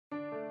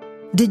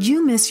Did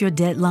you miss your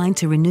deadline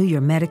to renew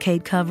your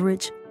Medicaid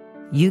coverage?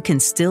 You can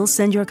still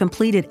send your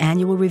completed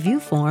annual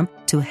review form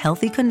to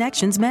Healthy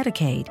Connections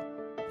Medicaid.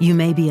 You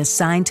may be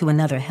assigned to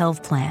another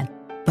health plan,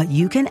 but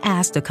you can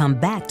ask to come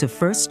back to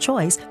First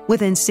Choice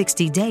within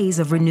 60 days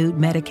of renewed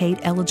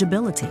Medicaid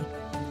eligibility.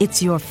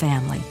 It's your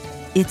family.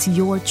 It's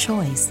your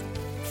choice.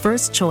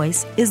 First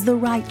Choice is the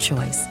right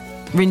choice.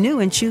 Renew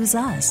and choose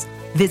us.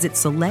 Visit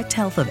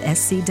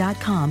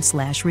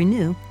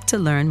selecthealthofsc.com/renew to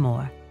learn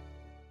more.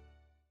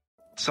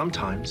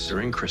 Sometimes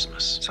during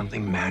Christmas,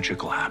 something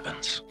magical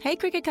happens. Hey,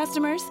 Cricket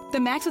customers.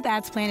 The Max with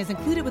Ads plan is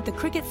included with the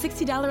Cricket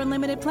 $60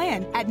 unlimited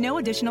plan at no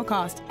additional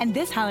cost. And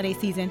this holiday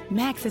season,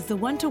 Max is the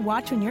one to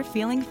watch when you're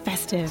feeling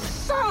festive.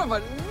 Son of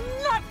a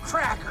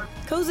nutcracker!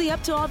 Cozy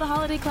up to all the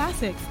holiday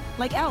classics,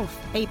 like Elf,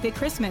 8-Bit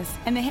Christmas,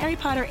 and the Harry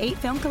Potter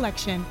 8-film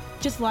collection.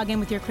 Just log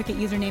in with your Cricket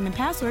username and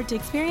password to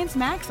experience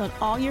Max on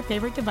all your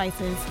favorite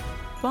devices.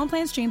 Phone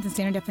plan streams and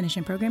standard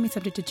definition programming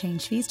subject to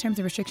change. Fees, terms,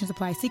 and restrictions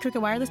apply. See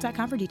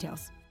cricketwireless.com for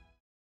details.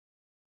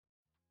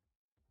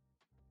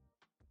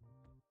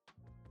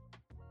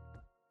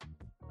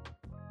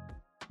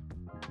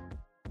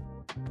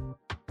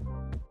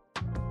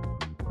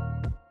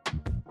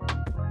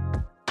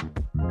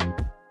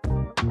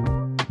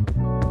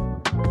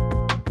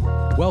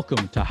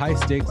 Welcome to High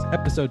Stakes,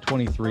 episode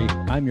 23.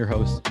 I'm your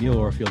host, Neil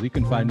Orfield. You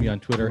can find me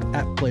on Twitter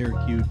at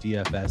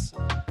PlayerQDFS.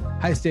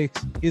 High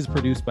Stakes is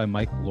produced by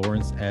Mike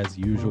Lawrence as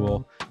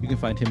usual. You can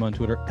find him on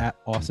Twitter at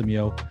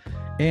AwesomeYo.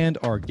 And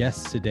our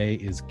guest today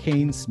is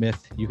Kane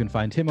Smith. You can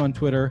find him on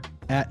Twitter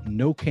at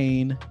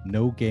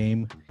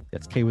NoKaneNoGame.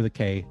 That's K with a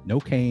K.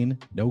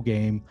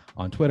 NoKaneNoGame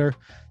on Twitter.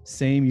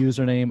 Same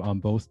username on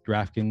both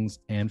DraftKings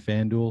and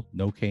FanDuel.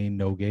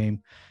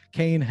 NoKaneNoGame.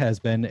 Kane has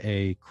been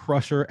a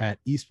crusher at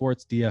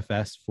esports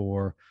DFS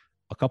for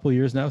a couple of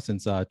years now,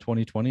 since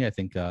 2020. I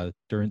think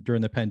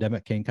during the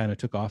pandemic, Kane kind of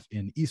took off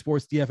in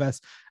esports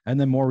DFS. And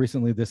then more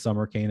recently this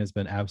summer, Kane has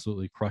been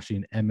absolutely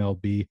crushing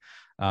MLB.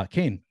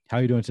 Kane, how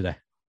are you doing today?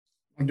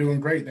 I'm doing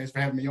great. Thanks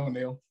for having me on,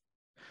 Neil.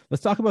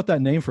 Let's talk about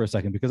that name for a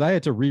second, because I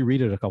had to reread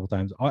it a couple of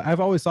times.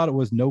 I've always thought it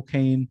was No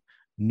Kane,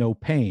 No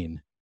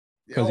Pain.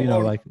 Because,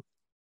 why'd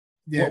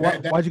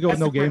you go with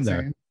no game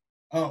there?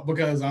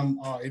 Because I'm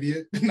an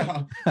idiot.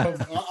 No,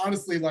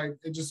 honestly, like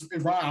it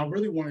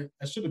rhymed.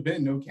 I should have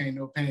been No Kane,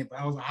 No Pain, but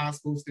I was a high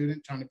school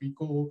student trying to be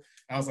cool.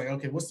 And I was like,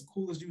 okay, what's the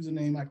coolest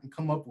username I can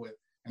come up with?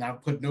 And I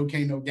put No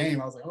Kane, No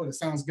Game. I was like, oh, that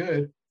sounds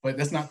good, but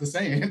that's not the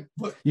saying.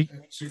 But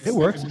it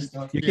works.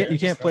 You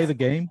can't play the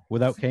game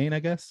without Kane, I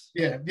guess.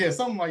 Yeah,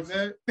 something like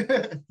that.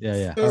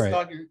 Yeah. All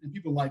right. And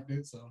people liked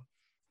it, so.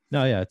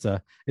 No, yeah,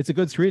 it's a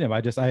good screen name.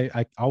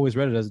 I always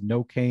read it as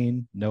No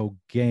Kane, No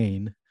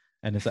Gain.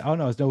 And it's like, oh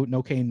no, it's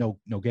no Kane, no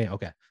game.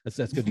 Okay, that's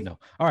good to know.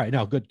 All right,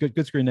 no,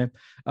 good screen name.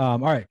 All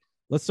right,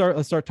 let's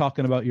start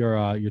talking about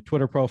your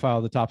Twitter profile.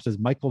 At the top says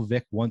Michael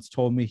Vick once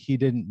told me he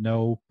didn't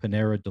know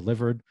Panera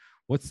delivered.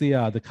 What's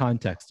the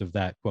context of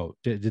that quote?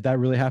 Did that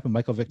really happen?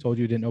 Michael Vick told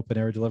you didn't know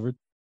Panera delivered?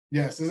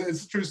 Yes,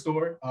 it's a true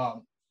story.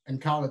 In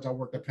college, I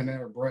worked at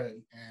Panera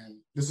Bread, and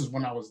this is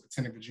when I was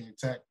attending Virginia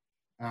Tech.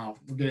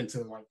 We'll get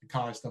into like the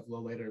college stuff a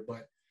little later,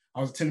 but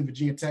I was attending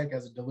Virginia Tech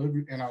as a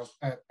delivery, and I was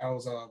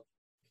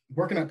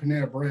working at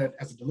Panera Bread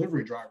as a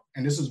delivery driver.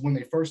 And this is when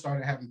they first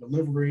started having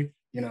delivery,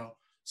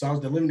 So I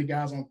was delivering to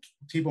guys on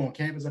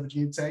campus at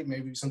Virginia Tech,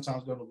 maybe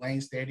sometimes go to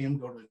Lane Stadium,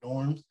 go to the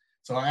dorms.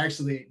 So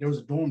there was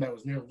a dorm that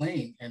was near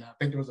Lane, and I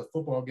think there was a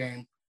football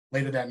game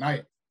later that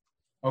night.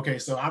 Okay,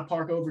 so I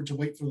park over to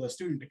wait for the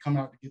student to come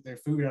out to get their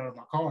food out of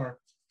my car.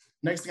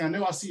 Next thing I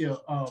know, I see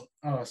a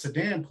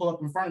sedan pull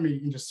up in front of me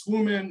and just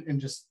swoop in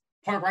and just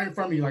park right in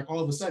front of me, like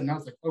all of a sudden. I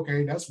was like,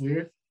 okay, that's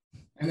weird.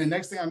 And then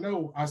next thing I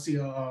know, I see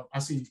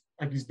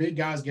like these big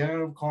guys get out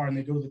of the car and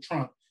they go to the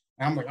trunk.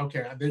 And I'm like,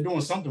 okay, they're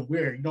doing something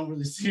weird. You don't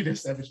really see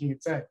this at Virginia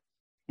Tech.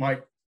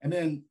 And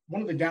then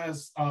one of the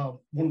guys, one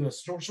of the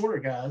shorter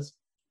guys,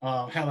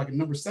 had like a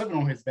number 7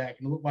 on his back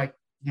and it looked like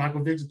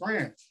Michael Vick's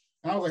brand.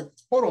 And I was like,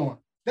 hold on,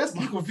 that's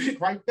Michael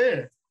Vick right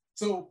there.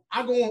 So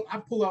I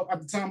pull out,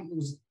 at the time it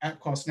was an app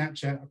called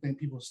Snapchat. I think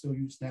people still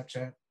use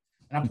Snapchat.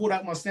 And I pulled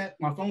out my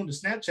phone to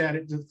Snapchat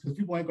it just because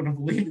people ain't gonna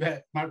believe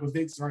that Michael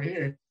Vick's right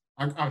here.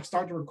 I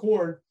start to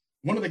record.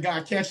 One of the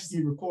guys catches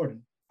me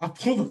recording. I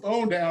pull the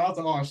phone down. I was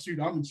like, oh, shoot,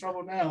 I'm in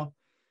trouble now.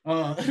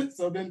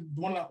 So then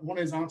one of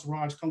his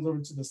entourage comes over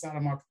to the side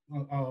of my,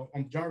 on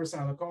the driver's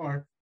side of the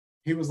car.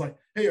 He was like,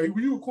 hey, were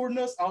you recording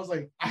us? I was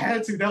like, I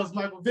had to. That was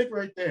Michael Vick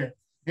right there.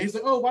 And he's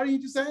like, oh, why didn't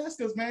you just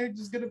ask us, man?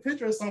 Just get a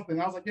picture or something.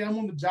 I was like, yeah, I'm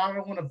on the job. I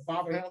don't want to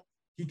bother him.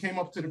 He came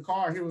up to the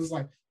car. He was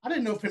like, I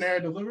didn't know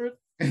Panera delivered.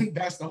 And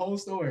that's the whole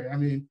story. I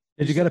mean.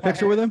 Did you get a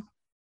picture with him?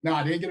 No,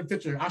 I didn't get a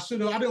picture. I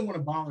should have. I didn't want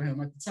to bother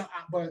him at the time,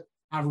 but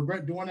I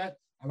regret doing that.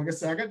 Like I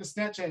said, I got the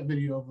Snapchat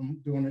video of him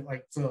doing it.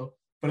 But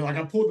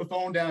I pulled the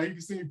phone down. You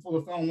can see me pull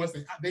the phone once.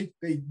 They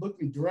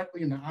looked me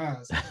directly in the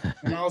eyes,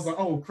 and I was like,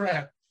 oh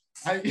crap.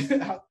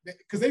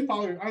 Because they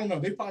probably, I don't know.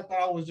 They probably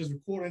thought I was just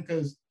recording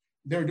because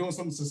they were doing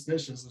something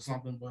suspicious or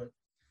something. But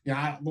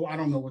yeah, I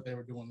don't know what they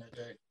were doing that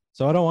day.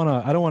 So I don't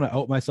want to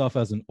out myself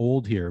as an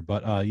old here,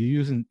 but you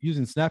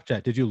using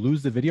Snapchat, did you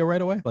lose the video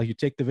right away? Like you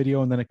take the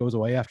video and then it goes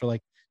away after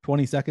like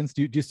 20 seconds?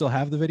 Do you still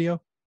have the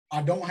video?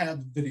 I don't have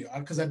the video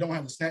because I don't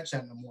have the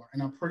Snapchat no more.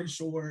 And I'm pretty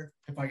sure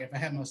if I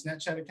had my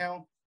Snapchat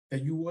account,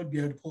 that you would be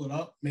able to pull it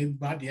up. Maybe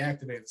I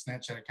deactivated the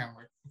Snapchat account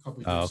like a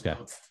couple of years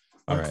ago.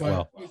 All right.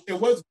 Well, it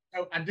was.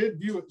 I did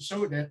view it,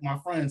 showed that my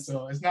friends,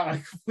 so it's not a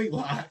complete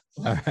lie.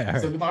 All right.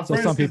 So my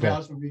friends some people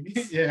vouch for me.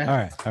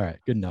 Yeah. All right.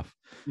 Good enough.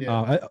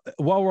 Yeah.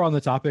 While we're on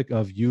the topic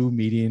of you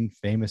meeting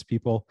famous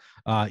people,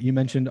 you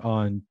mentioned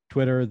on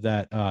Twitter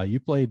that you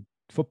played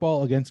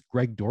football against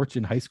Greg Dortch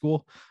in high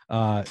school.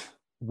 What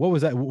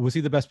was that? Was he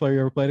the best player you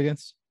ever played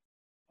against?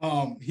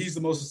 He's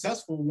the most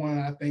successful one,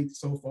 I think,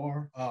 so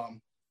far.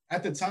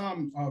 At the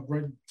time,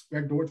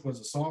 Greg Dortch was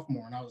a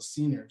sophomore and I was a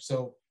senior.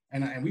 So,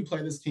 and we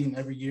play this team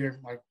every year,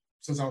 like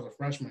since I was a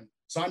freshman.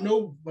 So I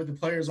know what the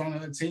players on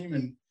the team,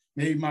 and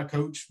maybe my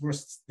coach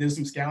did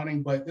some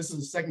scouting, but this is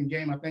the second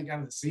game, I think,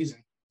 out of the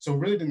season. So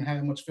really didn't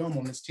have much film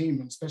on this team,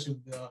 and especially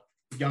the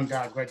young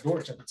guy, Greg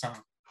Dortch, at the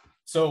time.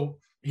 So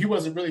he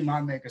wasn't really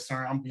my main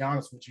concern, I'm gonna be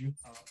honest with you.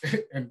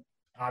 And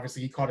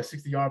obviously he caught a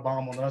 60-yard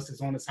bomb on us.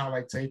 It's on his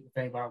highlight tape if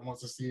anybody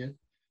wants to see it.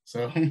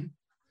 So,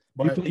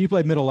 but you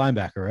played middle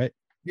linebacker, right?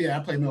 Yeah, I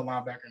played middle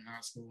linebacker in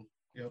high school.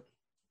 Yep.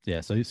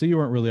 Yeah, so you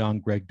weren't really on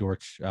Greg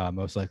Dortch,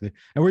 most likely.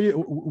 And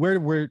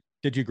where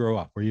did you grow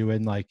up? Were you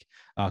in like,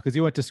 because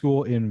you went to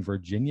school in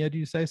Virginia, do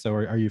you say? So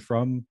are you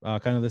from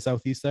kind of the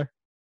southeast there?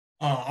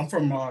 I'm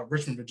from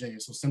Richmond, Virginia,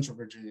 so Central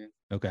Virginia.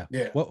 Okay.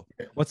 Yeah.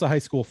 What's the high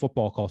school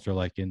football culture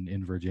like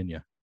in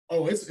Virginia?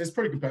 Oh, it's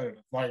pretty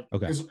competitive. Like,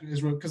 okay,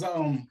 it's real because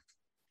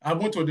I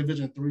went to a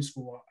Division III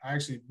school. I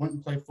actually went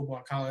and played football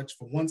at college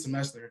for one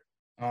semester,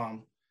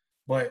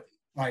 but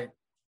like,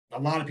 a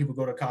lot of people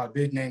go to college,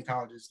 big name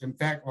colleges. In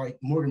fact, like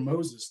Morgan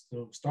Moses,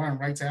 the starting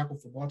right tackle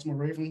for Baltimore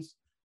Ravens,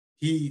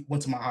 he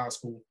went to my high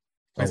school,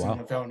 plays in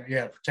the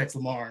NFL, protects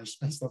Lamar and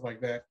stuff like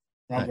that.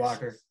 Run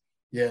blocker.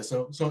 Yeah,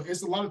 so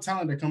it's a lot of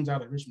talent that comes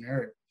out of the Richmond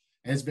area.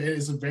 And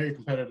it's a very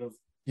competitive,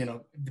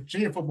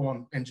 Virginia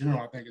football in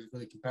general, I think, is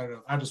really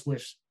competitive. I just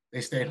wish they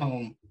stayed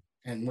home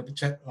and went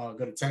to go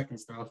to Tech and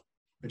stuff.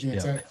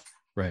 Virginia Tech.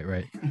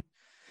 Right.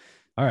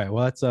 All right.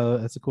 Well, that's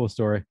a cool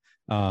story.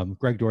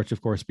 Greg Dortch, of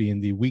course,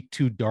 being the week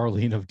 2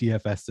 darling of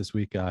DFS this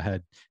week,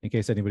 had, in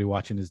case anybody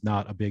watching is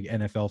not a big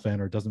NFL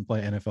fan or doesn't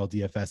play NFL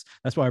DFS.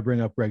 That's why I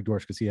bring up Greg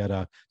Dortch, because he had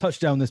a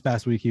touchdown this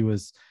past week. He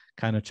was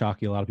kind of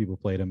chalky. A lot of people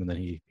played him, and then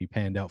he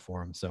panned out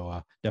for him.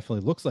 So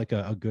definitely looks like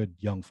a good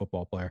young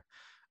football player.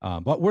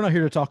 But we're not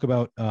here to talk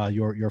about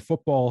your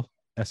football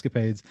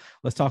escapades.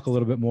 Let's talk a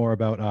little bit more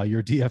about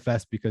your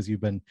DFS, because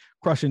you've been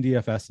crushing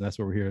DFS, and that's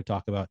what we're here to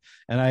talk about.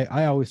 And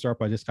I always start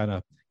by just kind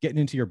of getting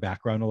into your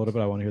background a little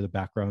bit. I want to hear the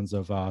backgrounds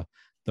of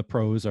the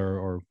pros,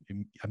 or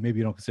maybe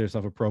you don't consider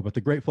yourself a pro, but the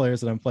great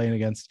players that I'm playing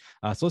against.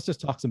 So let's just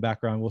talk some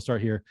background. We'll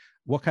start here.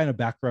 What kind of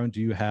background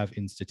do you have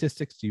in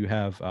statistics? Do you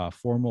have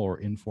formal or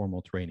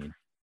informal training?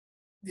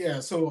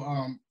 Yeah,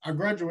 so I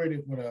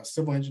graduated with a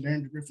civil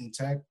engineering degree from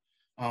Tech.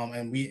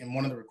 And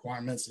one of the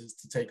requirements is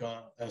to take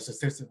a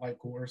statistic-like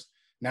course.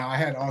 Now, I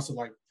had also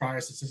like prior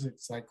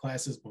statistics-like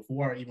classes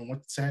before I even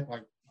went to Tech.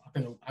 Like, I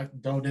think I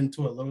dove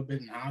into a little bit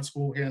in high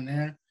school here and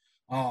there.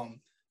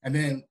 And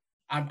then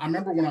I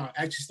remember when I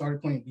actually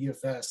started playing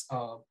DFS,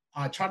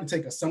 I tried to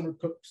take a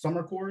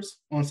summer course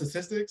on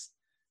statistics,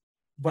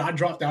 but I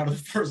dropped out of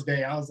the first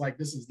day. I was like,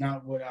 this is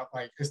not what I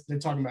like. They're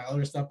talking about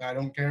other stuff that I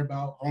don't care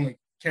about. I only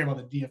care about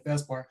the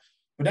DFS part.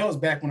 But that was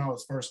back when I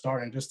was first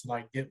starting, just to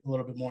like get a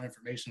little bit more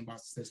information about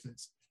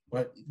statistics,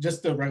 but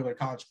just the regular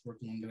college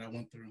curriculum that I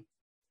went through.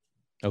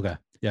 Okay.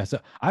 Yeah. So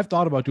I've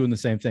thought about doing the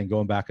same thing,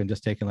 going back and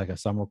just taking like a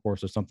summer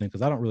course or something,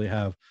 because I don't really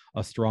have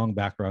a strong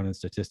background in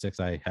statistics.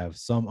 I have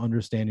some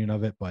understanding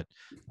of it, but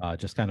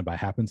just kind of by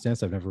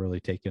happenstance, I've never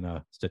really taken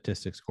a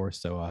statistics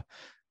course. So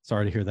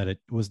sorry to hear that it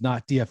was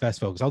not DFS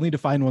focused. I'll need to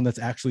find one that's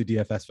actually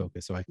DFS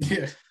focused, so I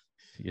can,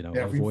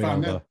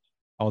 avoid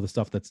all the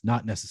stuff that's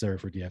not necessary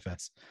for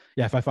DFS.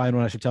 Yeah. If I find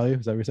one, I should tell you.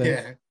 Is that what you're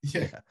saying?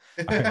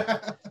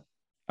 Yeah.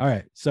 All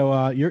right.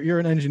 So you're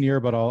an engineer,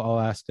 but I'll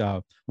ask,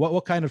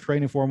 what kind of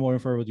training, formal or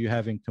informal, do you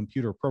have in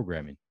computer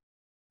programming?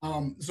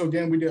 So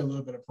again, we did a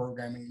little bit of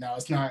programming. Now,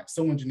 it's not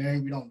civil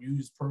engineering. We don't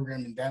use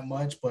programming that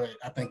much, but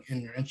I think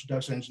in your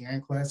introduction to engineering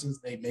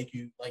classes, they make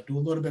you like do a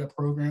little bit of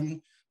programming,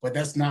 but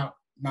that's not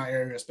my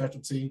area of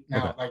specialty.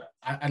 Now, like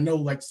I know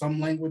like some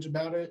language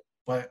about it,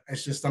 but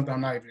it's just something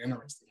I'm not even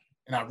interested in.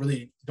 And I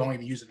really don't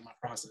even use it in my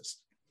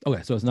process.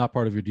 Okay. So it's not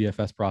part of your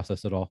DFS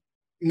process at all?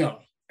 No.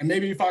 And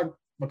maybe if I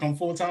become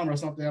full-time or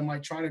something, I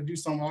might try to do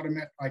some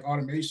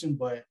automation,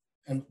 but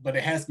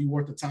it has to be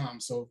worth the time.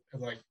 So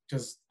like,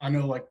 just, I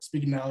know like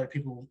speaking to other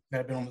people that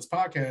have been on this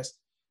podcast,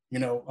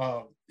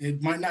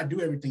 it might not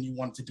do everything you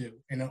want it to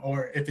do.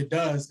 Or if it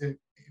does, it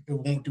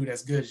won't do it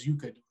as good as you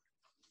could do.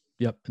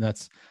 Yep.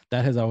 And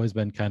that has always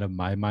been kind of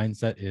my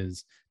mindset,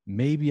 is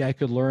maybe I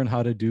could learn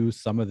how to do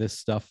some of this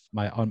stuff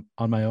on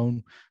my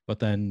own, but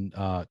then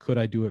could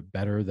I do it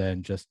better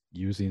than just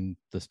using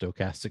the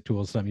stochastic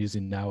tools that I'm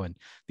using now? And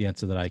the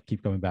answer that I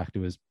keep coming back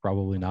to is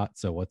probably not.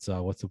 So what's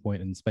the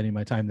point in spending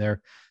my time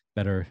there?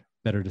 better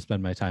to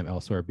spend my time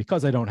elsewhere,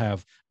 because I don't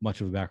have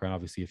much of a background.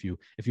 Obviously, if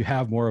you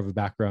have more of a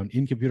background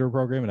in computer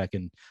programming, I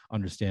can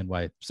understand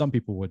why some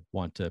people would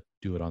want to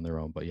do it on their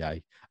own. But yeah,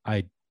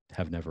 I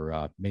have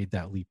never made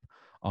that leap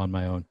on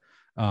my own.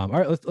 All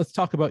right, let's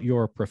talk about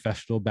your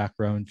professional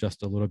background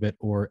just a little bit,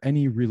 or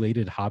any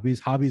related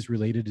hobbies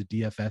related to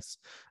DFS,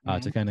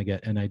 to kind of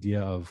get an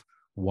idea of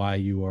why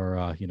you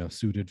are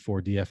suited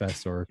for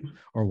DFS,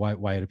 or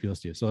why it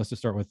appeals to you. So let's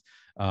just start with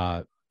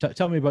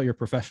tell me about your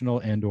professional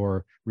and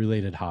or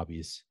related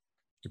hobbies.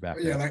 Your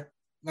background. Yeah,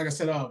 like I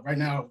said, right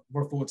now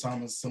we're full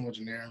time as a civil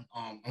engineer.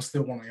 I'm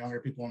still one of the younger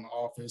people in the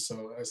office,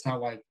 so it's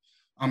not like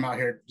I'm out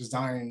here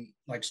designing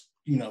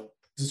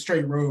the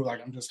straight road.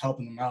 Like, I'm just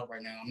helping them out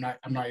right now.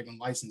 I'm not even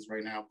licensed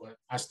right now, but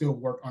I still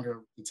work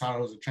under the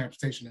title as a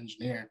transportation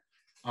engineer.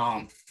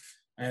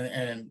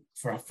 And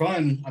for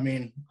fun, I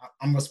mean,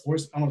 I'm a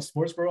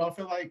sports bro, I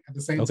feel like, at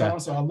the same time.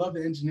 So I love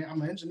the engineer.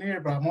 I'm an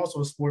engineer, but I'm also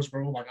a sports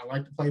bro. Like, I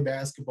like to play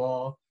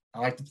basketball. I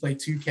like to play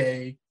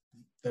 2K,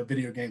 the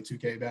video game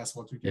 2K,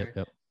 basketball 2K.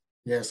 Yep.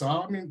 Yeah, so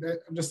I mean,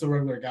 I'm just a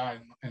regular guy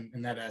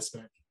in that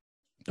aspect.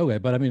 Okay,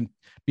 but I mean,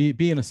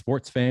 being a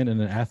sports fan and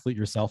an athlete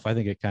yourself, I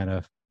think it kind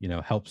of,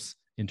 helps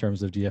in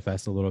terms of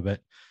DFS a little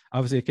bit.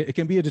 Obviously, it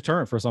can be a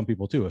deterrent for some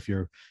people too. If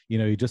you're,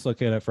 you just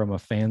look at it from a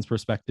fan's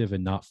perspective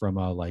and not from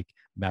a like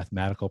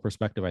mathematical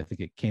perspective, I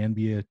think it can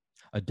be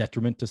a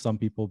detriment to some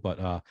people.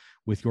 But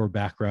with your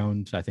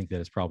background, I think that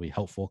it's probably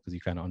helpful because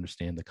you kind of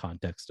understand the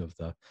context of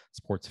the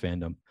sports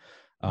fandom.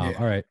 All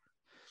right.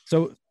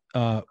 So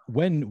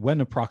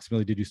when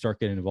approximately did you start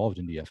getting involved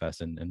in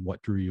DFS, and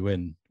what drew you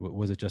in?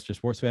 Was it just your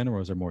sports fan, or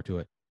was there more to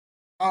it?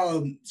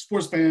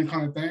 Sports fan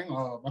kind of thing.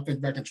 I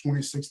think back in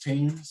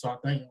 2016. So I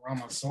think around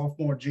my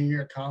sophomore, junior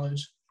year of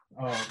college,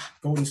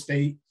 Golden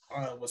State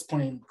was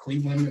playing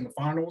Cleveland in the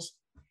finals.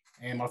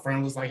 And my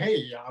friend was like,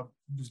 hey, I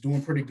was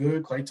doing pretty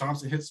good. Klay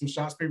Thompson hit some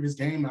shots previous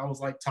game. I was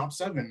like top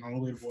 7 on the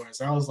leaderboard.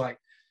 So I was like,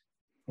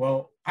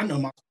 well, I know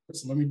my sport,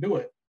 so let me do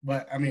it.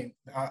 But I mean,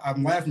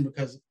 I'm laughing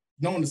because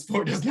knowing the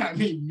sport does not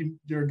mean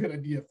you're good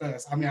at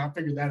DFS. I mean, I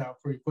figured that out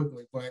pretty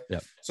quickly. But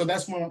So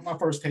that's when my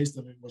first taste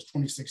of it was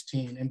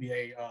 2016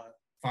 NBA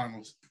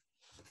finals.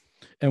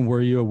 And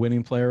were you a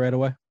winning player right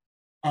away?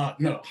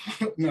 No.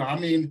 I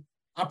mean,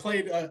 I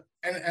played,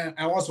 and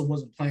I also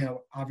wasn't playing.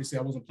 Obviously,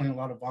 I wasn't playing a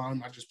lot of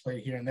volume. I just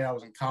played here and there. I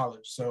was in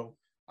college, so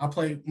I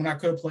played when I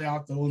could play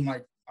out though, and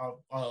like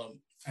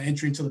an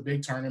entry into the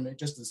big tournament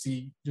just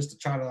to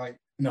try to like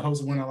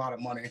hopes to win a lot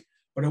of money.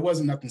 But it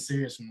wasn't nothing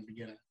serious from the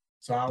beginning,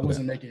 so I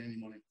wasn't making any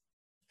money.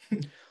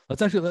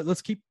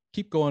 let's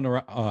keep going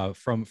around,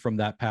 from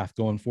that path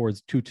going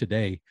forwards to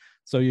today.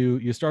 So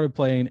you started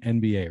playing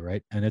NBA,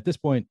 right? And at this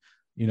point,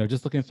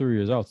 just looking through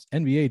your results,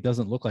 NBA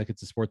doesn't look like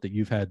it's a sport that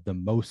you've had the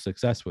most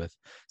success with.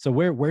 So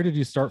where did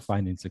you start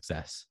finding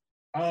success?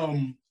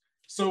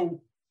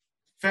 So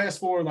fast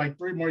forward like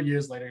 3 more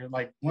years later,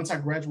 like once I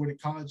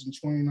graduated college in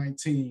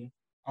 2019,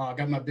 I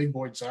got my big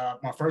boy job,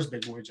 my first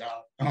big boy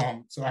job.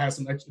 So I had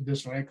some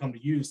additional income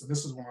to use. So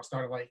this is when I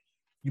started like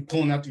you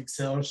pulling out the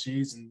Excel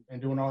sheets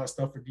and doing all that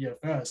stuff for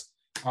DFS.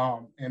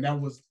 And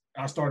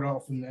I started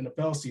off in the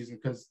NFL season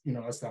because,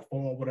 it's that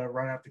fall, whatever,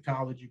 right after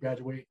college, you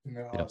graduate in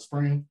the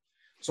spring.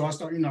 So I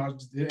started, I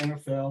just did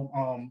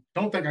NFL.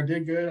 Don't think I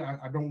did good.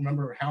 I don't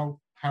remember how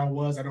it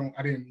was. I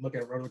didn't look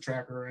at Roto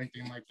Tracker or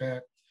anything like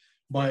that.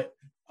 But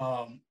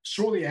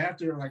shortly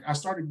after, like I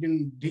started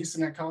getting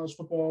decent at college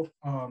football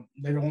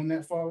later on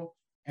that fall.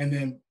 And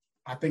then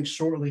I think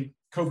shortly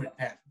COVID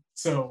happened.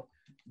 So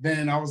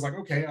then I was like,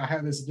 okay, I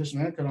have this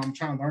additional income. I'm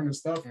trying to learn this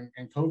stuff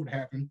and COVID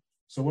happened.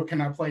 So what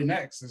can I play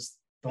next? It's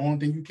the only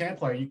thing you can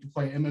play. You can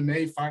play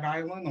MMA, Fight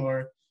Island,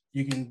 or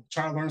you can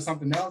try to learn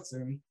something else.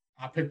 And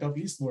I picked up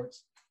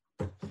esports.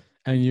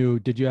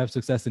 And did you have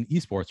success in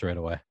esports right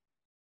away?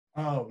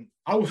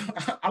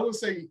 I would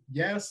say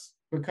yes,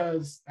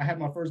 because I had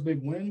my first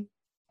big win.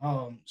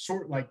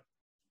 Like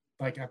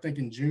I think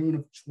in June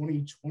of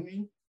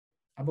 2020,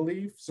 I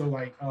believe. So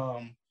like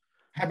I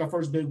had my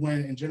first big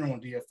win in general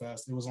in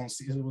DFS. It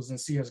was in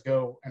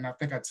CS:GO, and I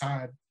think I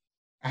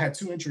had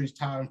 2 entries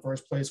tied in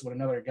first place with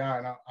another guy,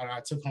 and I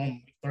took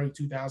home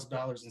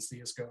 $32,000 in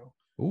CS:GO.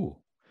 Ooh.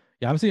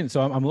 Yeah, I'm seeing.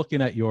 So I'm looking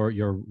at your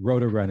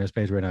Roto Grinders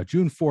page right now.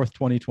 June 4th,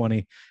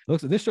 2020.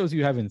 This shows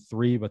you having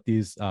 3, but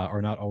these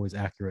are not always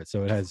accurate.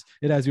 So it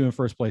has you in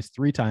first place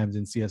 3 times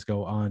in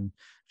CS:GO on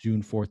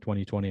June 4th,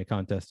 2020. A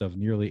contest of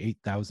nearly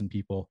 8,000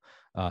 people,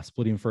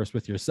 splitting first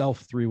with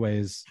yourself 3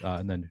 ways,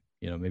 and then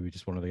maybe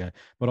just one other guy.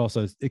 But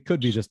also it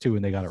could be just 2,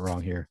 and they got it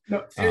wrong here.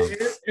 No,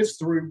 it's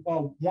 3.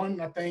 One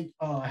I think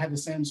had the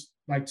same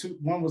 2.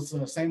 One was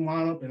the same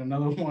lineup, and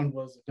another one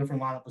was a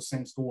different lineup with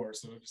same score.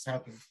 So it just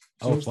happened.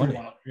 So funny.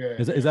 Yeah.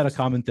 Is that a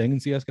common thing in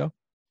CS:GO?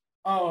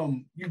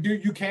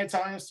 You can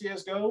tie in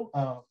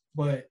CS:GO,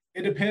 but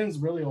it depends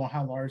really on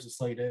how large the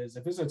slate is.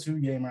 If it's a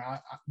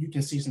 2-gamer, you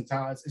can see some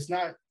ties. It's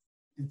not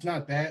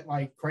that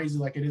like crazy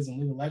like it is in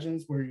League of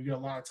Legends, where you get a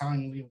lot of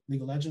time in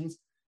League of Legends,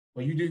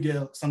 but you do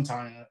get some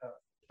time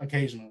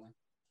occasionally.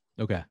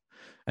 Okay.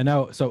 And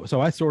now,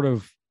 so I sort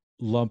of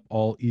lump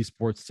all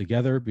esports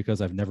together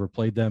because I've never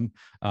played them.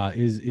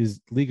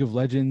 Is League of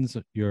Legends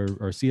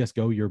or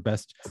CS:GO your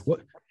best?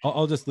 What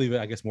I'll just leave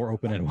it, I guess, more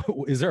open ended.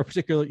 Is there a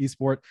particular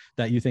esport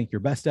that you think you're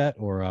best at,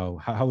 or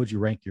how would you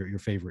rank your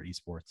favorite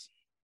esports?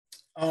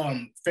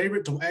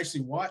 Favorite to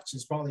actually watch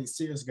is probably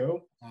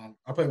CS:GO.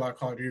 I played a lot of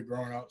Call of Duty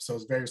growing up, so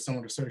it's very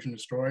similar to Search and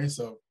Destroy.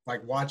 So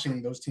like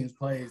watching those teams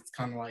play is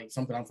kind of like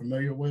something I'm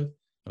familiar with.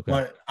 Okay.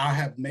 But I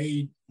have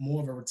made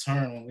more of a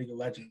return on League of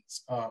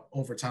Legends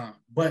over time.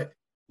 But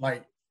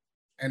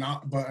in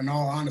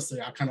all honesty,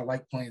 I kind of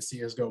like playing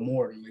CS:GO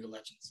more than League of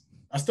Legends.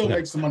 I still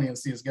make some money in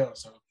CS:GO,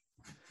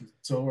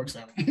 so it works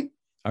out.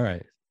 All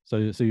right. So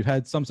you've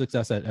had some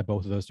success at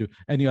both of those two.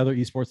 Any other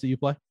esports that you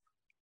play?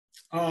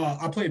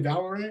 I played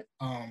Valorant.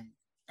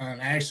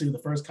 And actually the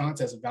first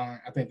contest of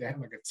Valorant, I think they had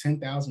like a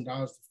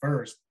 $10,000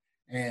 first.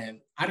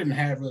 And I didn't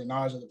have really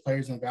knowledge of the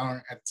players in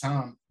Valorant at the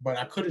time, but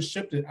I could have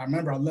shipped it. I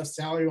remember I left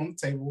salary on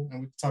the table,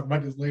 and we can talk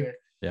about this later.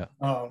 Yeah.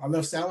 I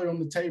left salary on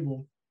the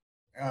table,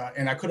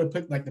 and I could have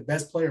picked like the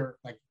best player.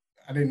 Like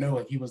I didn't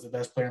know he was the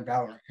best player in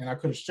Valorant, and I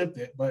could have shipped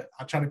it, but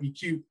I tried to be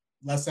cute.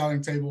 Left salary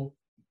on the table,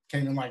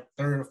 came in like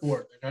third or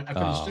fourth. I could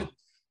have shipped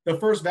the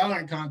first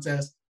Valorant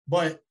contest,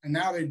 and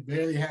now they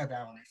barely have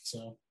Valorant,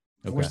 so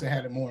I wish they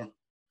had it more.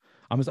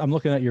 I'm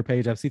looking at your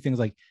page. I see things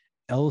like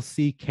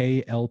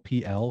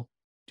LCKLPL.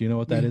 Do you know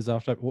what that is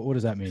off top? What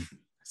does that mean?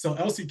 So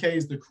LCK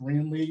is the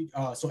Korean league.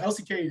 So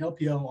LCK and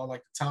LPL are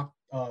like the top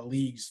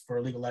leagues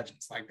for League of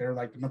Legends. Like they're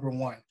like the number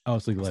one. Oh,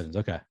 it's League of Legends.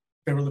 Okay.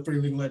 They're the free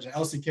League of Legends.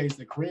 LCK is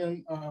the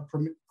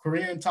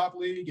Korean top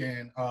league,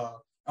 and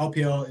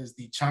LPL is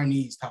the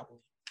Chinese top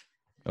league.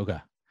 Okay.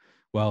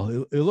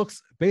 Well, it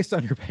looks, based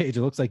on your page,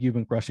 it looks like you've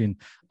been crushing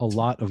a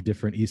lot of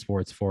different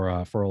esports for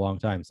a long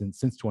time,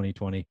 since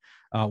 2020.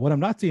 What I'm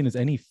not seeing is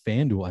any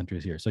FanDuel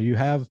entries here. So you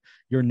have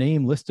your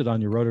name listed on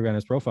your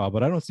RotoGrinders profile,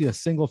 but I don't see a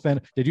single fan.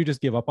 Did you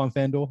just give up on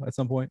FanDuel at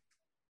some point?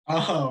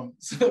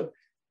 So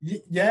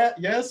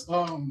yes.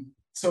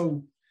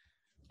 So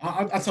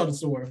I tell the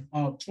story.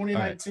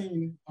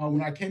 2019,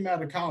 when I came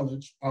out of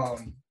college,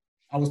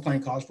 I was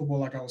playing college football,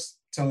 like I was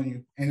telling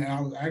you, and I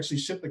was actually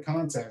shipped the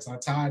contest. I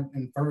tied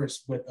in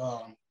first with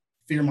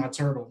Fear My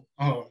Turtle,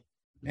 but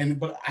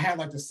I had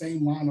like the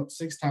same lineup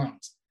 6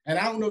 times. And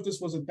I don't know if this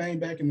was a thing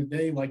back in the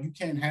day. Like you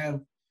can't have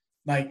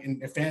like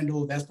in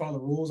FanDuel, that's part of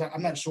the rules.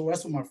 I'm not sure.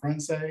 That's what my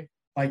friends say.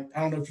 Like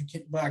I don't know if you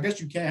can, but I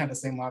guess you can have the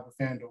same lineup with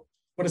FanDuel.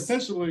 But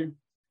essentially,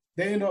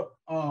 they end up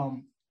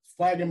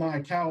flagging my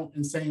account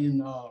and saying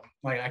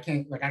like I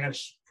can't, like I got to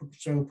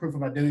show proof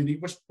of identity,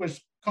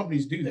 which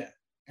companies do that.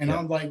 And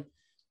I'm like,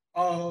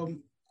 I'll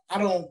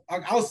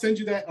send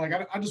you that. Like,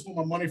 I just want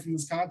my money from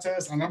this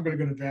contest, and I'm going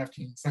to go to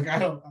DraftKings. Like,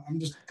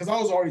 because I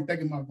was already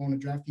thinking about going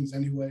to DraftKings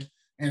anyway,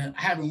 and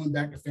I haven't went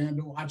back to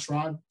FanDuel. I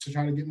tried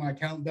to get my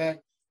account back,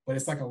 but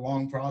it's like a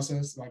long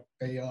process. Like,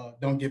 they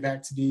don't get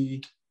back to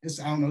me.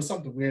 I don't know,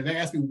 something weird. They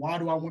asked me, why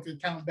do I want the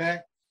account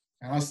back?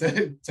 And I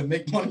said, to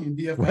make money in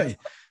DFS. Right.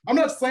 I'm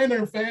not saying they're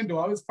in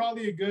FanDuel. It's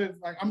probably a good,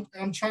 like,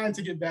 I'm trying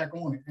to get back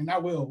on it, and I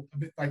will.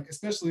 Like,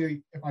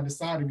 especially if I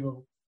decide to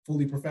go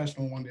fully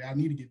professional one day, I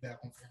need to get back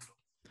on FanDuel.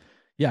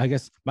 Yeah, I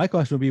guess my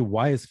question would be,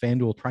 why is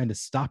FanDuel trying to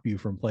stop you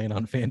from playing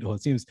on FanDuel?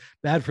 It seems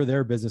bad for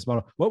their business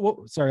model.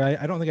 Sorry,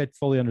 I don't think I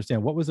fully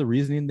understand. What was the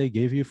reasoning they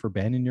gave you for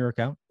banning your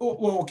account?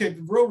 Well, okay,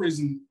 the real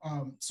reason,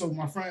 so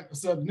my friend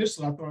said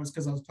initially I thought it was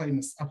because I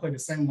played the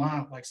same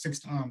lineup like 6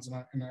 times, and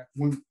I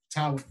went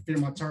tied with Fear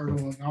My Turtle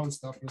and all this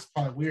stuff. It was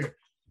probably weird.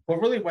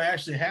 But really what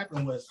actually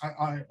happened was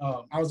I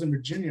was in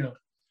Virginia,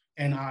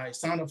 and I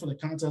signed up for the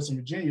contest in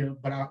Virginia,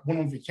 but I went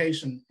on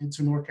vacation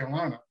into North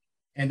Carolina,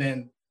 and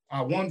then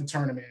I won the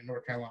tournament in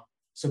North Carolina.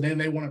 So then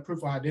they wanted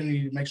proof of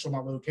identity to make sure my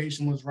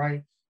location was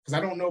right. Because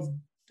I don't know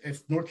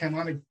if North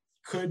Carolina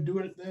could do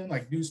it then,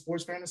 like do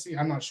sports fantasy.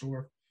 I'm not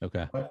sure.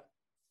 Okay. But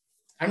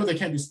I know they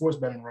can't do sports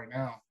betting right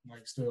now,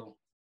 like still.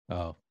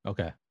 Oh,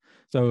 okay.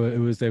 So it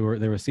was they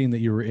were seeing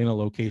that you were in a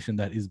location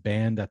that is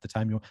banned at the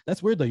time you.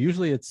 That's weird though.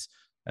 Usually it's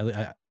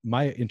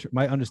my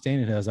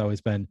understanding has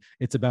always been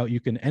it's about you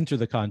can enter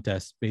the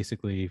contest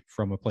basically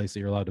from a place that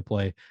you're allowed to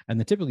play, and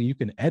then typically you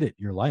can edit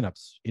your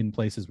lineups in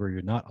places where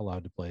you're not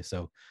allowed to play.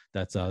 So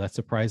that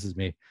surprises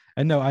me.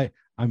 And no,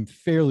 I'm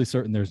fairly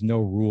certain there's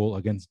no rule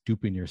against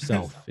duping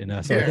yourself. So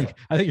yeah.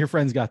 I think your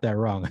friends got that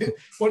wrong.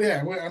 Well,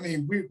 yeah, I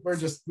mean we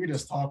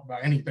just talk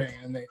about anything,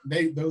 and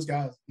they those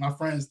guys, my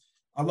friends,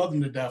 I love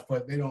them to death,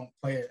 but they don't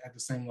play it at the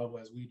same level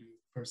as we do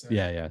per se.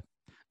 Yeah.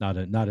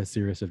 Not as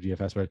serious of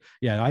GFS, but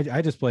yeah,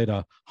 I just played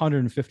a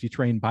 150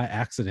 train by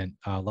accident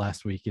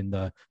last week in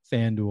the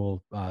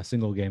FanDuel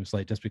single game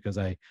slate just because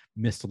I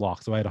missed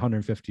lock. So I had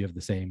 150 of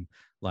the same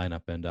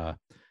lineup and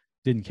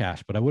didn't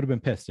cash, but I would have been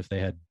pissed if they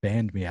had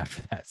banned me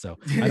after that. So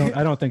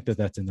I don't think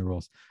that's in the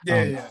rules.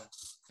 Yeah.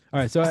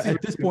 All right. So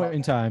at this point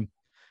in time,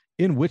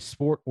 in which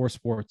sport or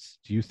sports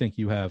do you think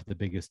you have the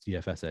biggest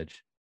DFS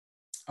edge?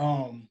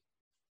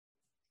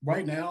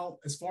 Right now,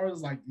 as far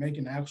as like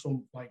making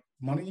actual like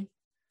money,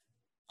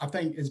 I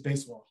think it's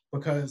baseball,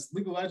 because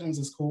League of Legends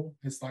is cool.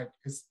 It's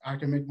I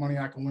can make money,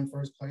 I can win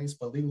first place,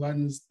 but League of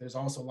Legends, there's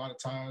also a lot of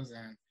ties,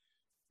 and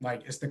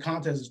Like it's the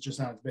contest is just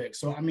not as big.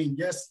 So I mean,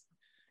 yes,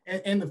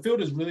 and the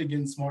field is really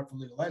getting smart for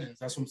League of Legends.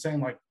 That's what I'm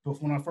saying. Like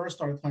when I first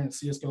started playing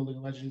CS:GO League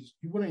of Legends,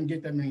 you wouldn't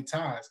get that many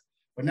ties.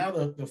 But now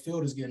the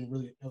field is getting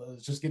really,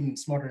 it's just getting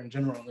smarter in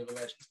general in League of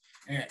Legends.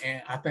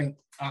 And I think,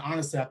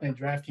 honestly, I think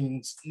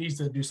DraftKings needs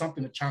to do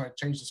something to try to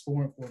change the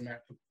scoring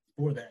format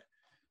for that.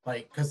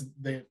 Like, because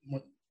the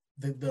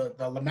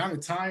amount of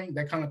time,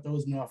 that kind of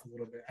throws me off a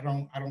little bit. I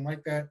don't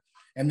like that.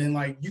 And then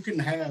like you can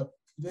have,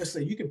 let's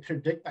say you can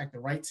predict like the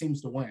right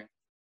teams to win,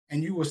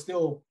 and you will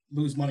still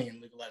lose money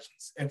in League of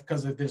Legends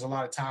because if there's a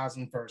lot of ties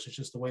in first. It's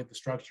just the way the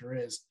structure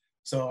is.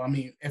 So, I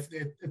mean, if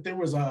there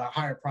was a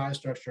higher prize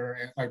structure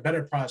and like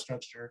better prize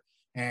structure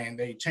and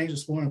they changed the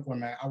scoring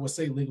format, I would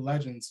say League of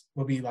Legends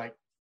will be like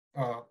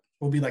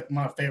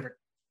my favorite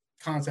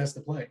contest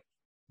to play.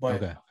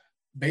 But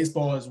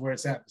baseball is where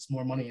it's at. There's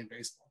more money in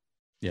baseball.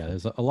 Yeah,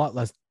 there's a lot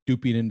less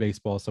duping in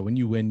baseball. So when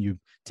you win, you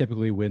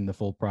typically win the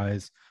full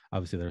prize.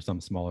 Obviously, there are some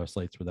smaller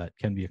slates where that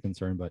can be a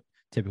concern, but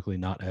typically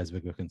not as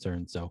big of a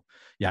concern. So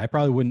yeah, I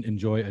probably wouldn't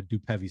enjoy a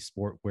dupe heavy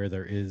sport where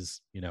there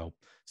is,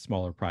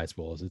 smaller prize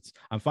pools.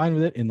 I'm fine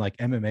with it in like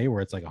MMA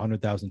where it's like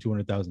 100,000,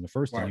 200,000 the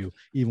first, right. And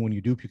even when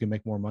you dupe, you can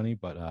make more money.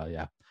 But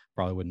yeah,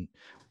 probably wouldn't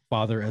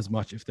bother as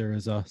much if there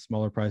is a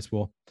smaller prize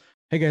pool.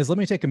 Hey guys, let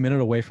me take a minute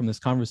away from this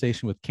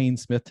conversation with Kane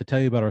Smith to tell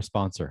you about our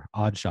sponsor,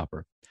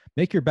 OddsShopper.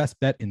 Make your best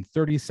bet in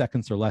 30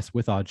 seconds or less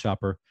with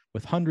OddsShopper.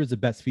 With hundreds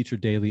of bets featured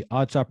daily,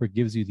 OddsShopper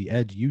gives you the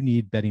edge you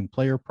need betting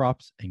player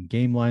props and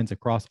game lines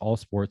across all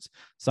sports.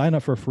 Sign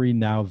up for free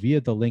now via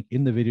the link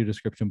in the video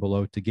description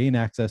below to gain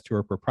access to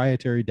our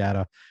proprietary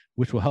data,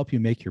 which will help you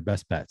make your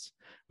best bets.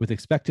 With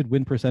expected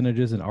win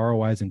percentages and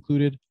ROIs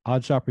included,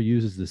 OddsShopper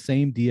uses the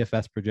same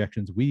DFS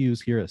projections we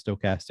use here at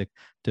Stochastic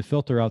to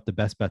filter out the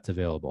best bets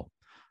available.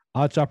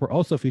 OddsShopper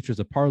also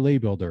features a parlay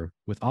builder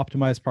with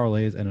optimized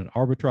parlays and an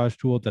arbitrage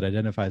tool that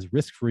identifies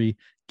risk-free,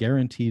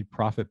 guaranteed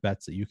profit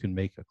bets that you can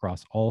make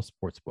across all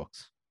sports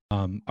books.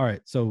 All right,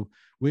 so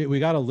we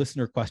got a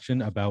listener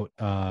question about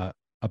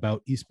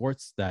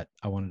esports that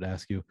I wanted to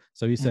ask you.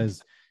 So he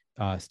says,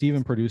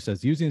 Stephen Purdue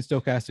says, using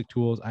stochastic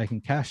tools, I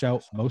can cash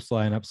out most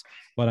lineups,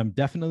 but I'm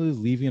definitely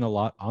leaving a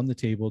lot on the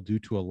table due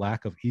to a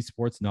lack of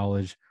esports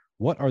knowledge.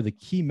 What are the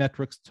key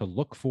metrics to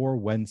look for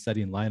when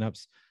setting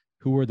lineups?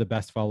 Who are the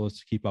best follows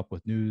to keep up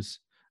with news?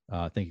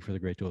 Thank you for the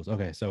great tools.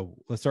 Okay, so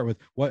let's start with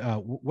what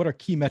are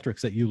key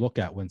metrics that you look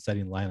at when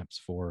setting lineups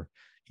for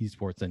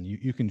esports? And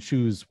you can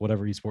choose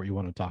whatever esport you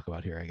want to talk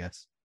about here, I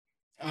guess.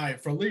 All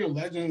right, for League of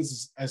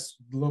Legends, it's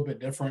a little bit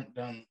different.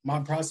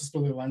 My process for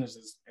League of Legends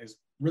is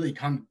really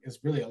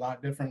a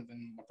lot different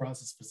than my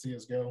process for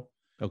CS:GO.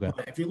 Okay.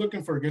 But if you're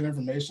looking for good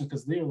information,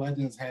 because League of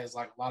Legends has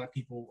like a lot of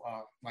people,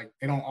 like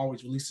they don't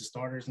always release the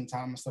starters in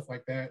time and stuff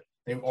like that.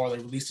 They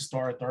release the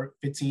starter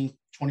 15,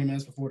 20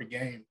 minutes before the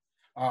game.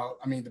 I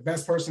mean, the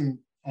best person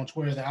on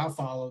Twitter that I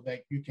follow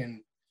that you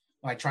can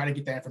like try to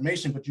get that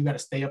information, but you got to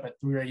stay up at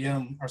 3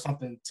 a.m. or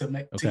something to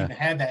even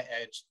have that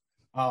edge.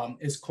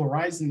 Is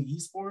Horizon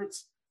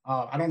Esports.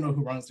 I don't know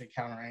who runs the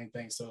account or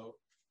anything, so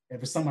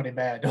if it's somebody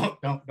bad, don't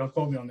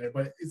quote me on there.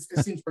 But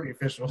it seems pretty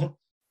official.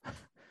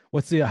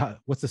 What's the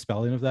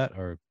spelling of that?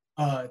 Or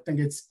I think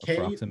it's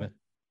approximate.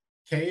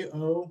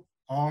 KORIZON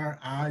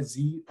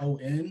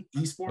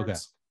Esports. Okay.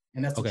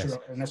 And that's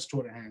that's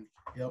Twitter handle.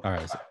 Yep. All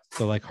right.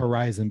 So like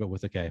Horizon, but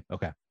with a K.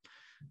 Okay.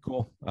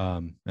 Cool.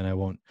 And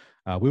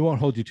we won't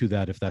hold you to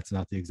that if that's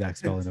not the exact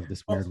spelling of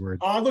this weird word.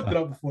 I looked it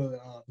up before the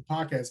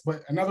podcast,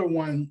 but another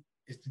one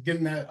is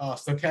getting that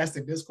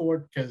Stochastic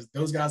Discord, because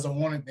those guys are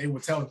on it. They will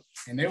tell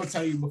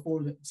you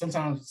before.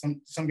 Sometimes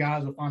some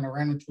guys will find a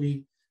random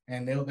tweet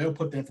and they'll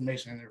put the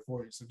information in there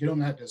for you. So get on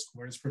that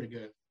Discord. It's pretty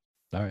good.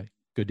 All right.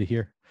 Good to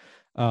hear.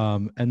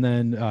 And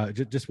then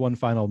just one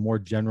final more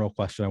general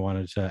question I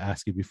wanted to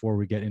ask you before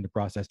we get into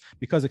process,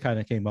 because it kind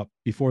of came up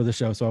before the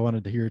show. So I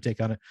wanted to hear your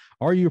take on it.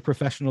 Are you a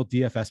professional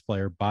DFS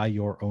player by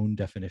your own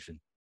definition?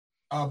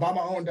 By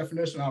my own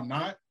definition, I'm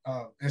not.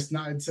 It's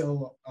not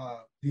until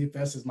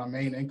DFS is my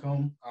main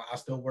income. I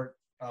still work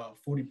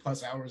 40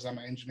 plus hours at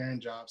my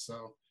engineering job.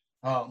 So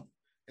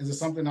is it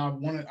something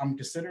I'm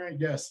considering?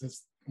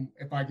 Yes.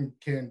 If I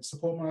can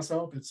support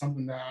myself, it's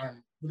something that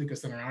I'm really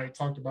considering. I already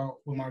talked about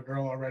with my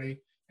girl already,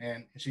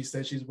 and she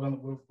said she's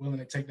willing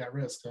to take that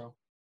risk. So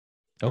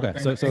okay,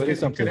 so it is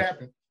something. It could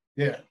happen.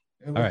 Yeah,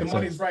 if the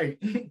money's right.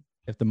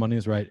 If the money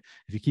is right,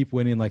 if you keep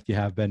winning like you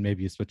have been,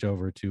 maybe you switch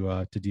over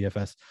to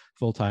DFS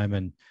full time.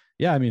 And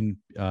yeah, I mean,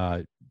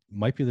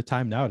 might be the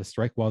time now to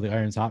strike while the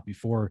iron's hot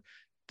before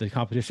the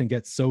competition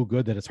gets so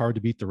good that it's hard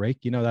to beat the rake.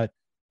 That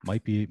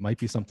might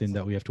be something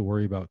that we have to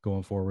worry about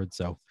going forward.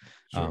 So,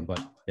 sure.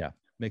 But yeah,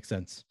 makes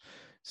sense.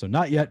 So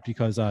not yet,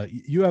 because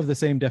you have the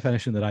same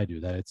definition that I do,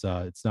 that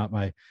it's not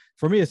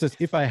for me, it's just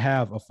if I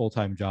have a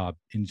full-time job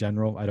in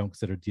general, I don't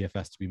consider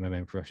DFS to be my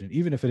main profession.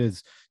 Even if it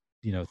is,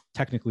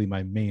 technically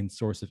my main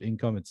source of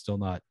income, it's still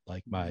not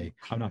like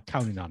I'm not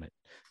counting on it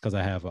because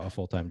I have a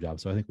full-time job.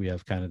 So I think we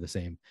have kind of the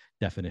same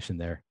definition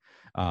there.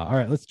 All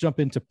right, let's jump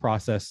into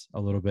process a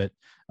little bit.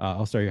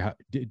 I'll start here.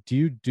 Do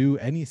you do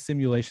any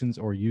simulations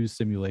or use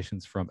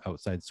simulations from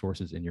outside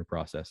sources in your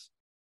process?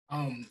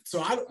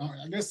 So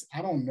I guess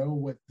I don't know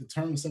what the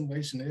term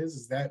simulation is.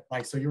 Is that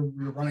like, so you're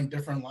running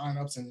different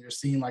lineups and you're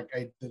seeing like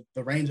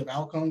the range of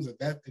outcomes? If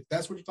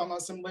that's what you're talking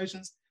about,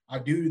 simulations, I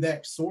do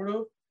that sort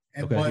of.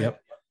 And Okay, but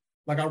yep.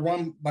 like I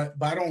run, but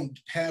I don't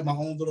have my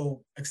own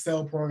little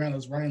Excel program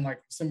that's running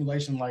like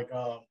simulation, like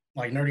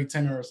Nerdy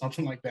Tenor or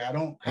something like that. I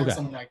don't have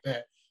something like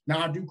that. Now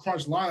I do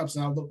crunch lineups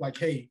and I look like,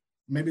 hey,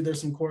 maybe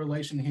there's some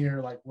correlation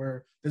here, like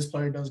where this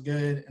player does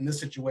good in this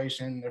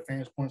situation, their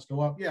fantasy points go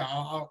up. Yeah,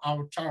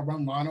 I'll try to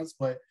run lineups,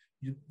 but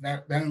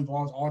that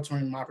involves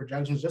altering my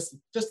projections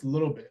just a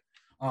little bit.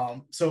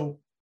 So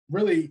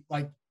really,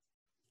 like,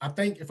 I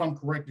think if I'm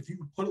correct, if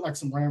you put like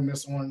some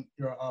randomness on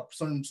your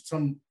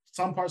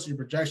some parts of your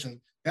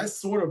projections, that's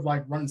sort of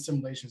like running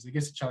simulations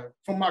against each other.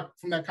 From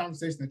that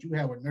conversation that you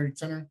had with Nerdy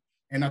Tenor,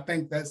 and I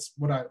think that's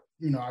what I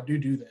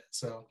do that.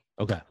 So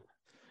okay.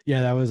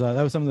 Yeah, that was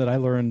something that I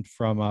learned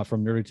from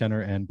Nerdy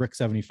Tenor, and Brick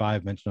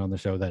 75 mentioned on the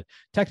show that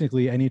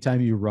technically anytime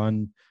you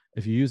run,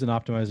 if you use an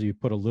optimizer, you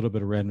put a little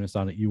bit of randomness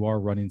on it, you are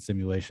running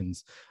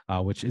simulations,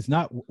 which is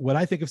not what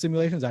I think of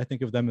simulations. I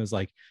think of them as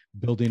like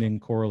building in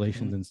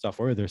correlations and stuff,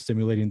 where they're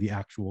simulating the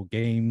actual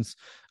games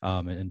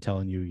and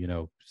telling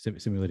you,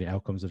 simulating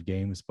outcomes of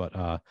games. But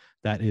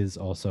that is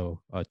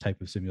also a type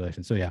of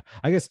simulation. So yeah,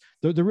 I guess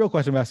the real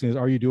question I'm asking is,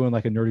 are you doing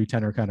like a Nerdy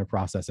Tenor kind of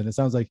process? And it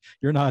sounds like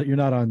you're not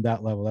on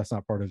that level. That's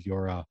not part of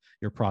your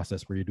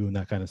process where you're doing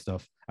that kind of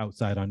stuff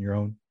outside on your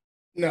own.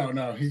 No,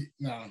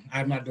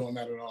 I'm not doing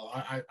that at all.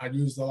 I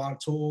use a lot of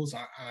tools.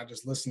 I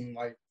just listen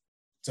like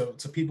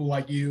to people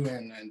like you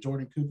and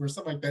Jordan Cooper,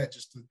 stuff like that,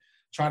 just to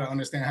try to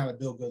understand how to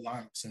build good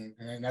lineups.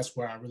 And that's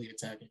where I really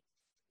attack it.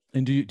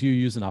 And do you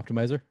use an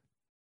optimizer?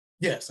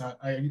 Yes,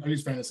 I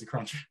use Fantasy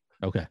Cruncher.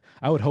 Okay.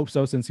 I would hope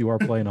so, since you are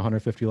playing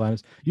 150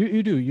 lineups. You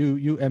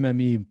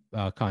MME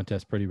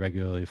contest pretty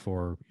regularly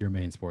for your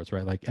main sports,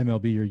 right? Like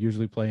MLB, you're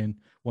usually playing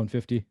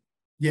 150.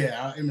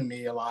 Yeah, I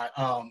MMA a lot.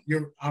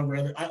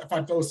 If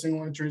I throw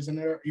single entries in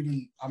there,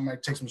 even I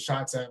might take some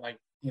shots at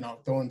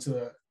throw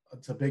into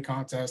a big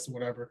contest or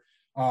whatever.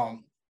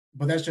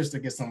 But that's just to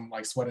get some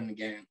like sweat in the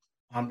game,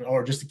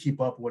 or just to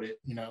keep up with it.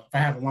 If I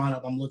have a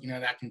lineup I'm looking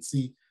at, I can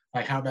see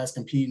like how that's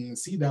competing and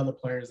see the other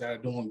players that are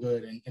doing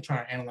good and try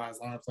to analyze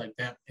lineups like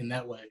that in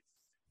that way.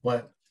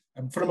 But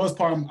for the most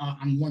part, I'm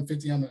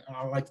 150.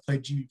 I like to play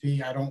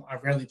GVP. I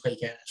rarely play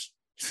cash.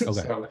 Okay.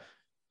 So,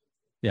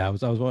 yeah, I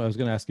was going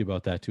to ask you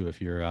about that too. If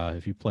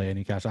you play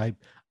any cash,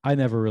 I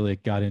never really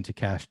got into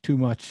cash too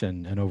much,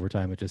 and over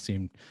time it just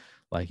seemed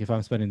like if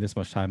I'm spending this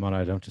much time on it,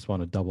 I don't just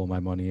want to double my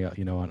money,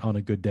 on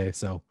a good day.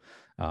 So,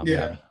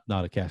 yeah, I'm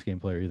not a cash game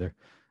player either.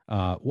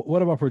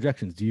 What about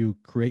projections? Do you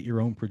create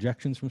your own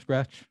projections from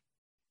scratch?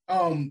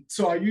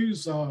 So I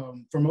use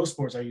for most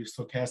sports I use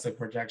stochastic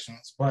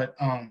projections, but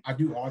I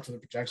do alter the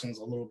projections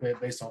a little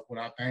bit based off what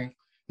I think.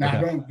 Now I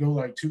don't go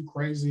like too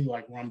crazy,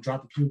 like when I'm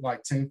dropping people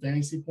like 10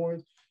 fantasy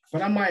points.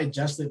 But I might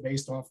adjust it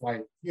based off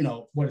what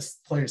a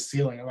player's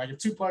ceiling. Like if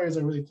two players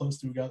are really close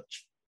to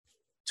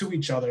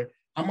each other,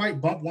 I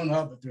might bump one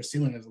up if their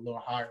ceiling is a little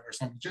higher or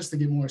something, just to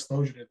get more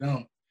exposure to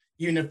them,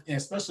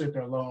 especially if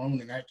they're low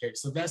owned in that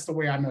case. So that's the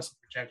way I mess with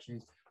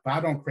projections, but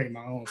I don't create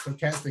my own.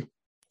 Stochastic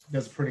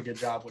does a pretty good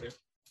job with it.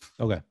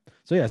 Okay.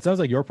 So yeah, it sounds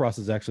like your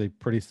process is actually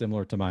pretty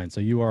similar to mine.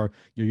 So you're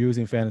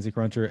using Fantasy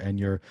Cruncher,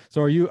 and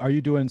are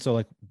you doing, so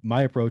like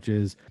my approach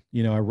is,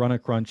 I run a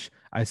crunch,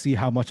 I see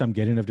how much I'm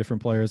getting of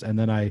different players, and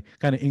then I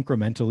kind of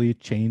incrementally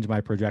change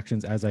my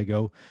projections as I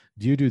go.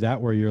 Do you do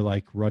that where you're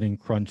like running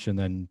crunch and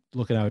then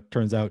looking out,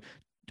 turns out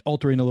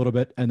altering a little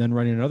bit and then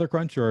running another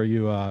crunch, or are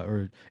you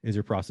or is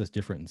your process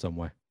different in some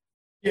way?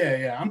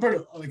 Yeah. I'm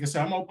pretty, like I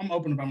said, I'm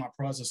open about my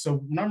process. So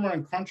when I'm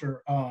running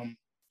Cruncher,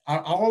 I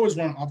always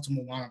run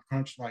optimal lineup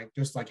crunch,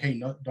 hey,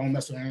 no, don't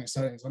mess with any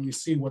settings. Let me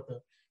see what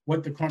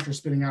the cruncher is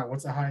spitting out.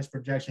 What's the highest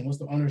projection? What's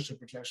the ownership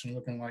projection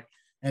looking like?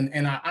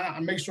 And I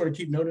make sure to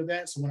keep note of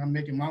that. So when I'm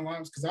making my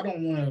lineups, because I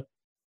don't want to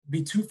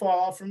be too far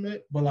off from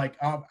it, but like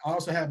I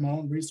also have my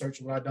own research,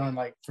 what I've done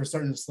like for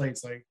certain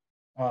slates,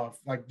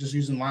 like just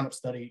using lineup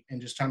study and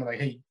just trying to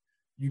hey,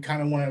 you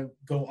kind of want to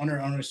go under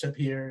ownership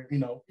here. You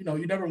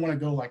never want to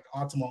go like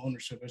optimal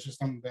ownership. It's just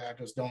something that I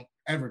just don't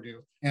ever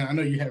do. And I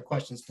know you have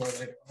questions for it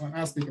later.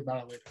 I'll speak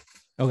about it later.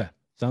 Okay.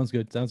 Sounds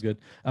good.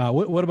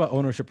 What about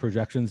ownership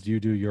projections? Do you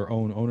do your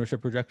own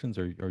ownership projections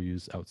or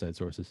use outside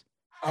sources?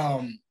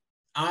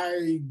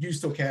 I use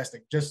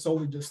stochastic, just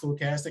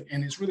stochastic.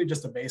 And it's really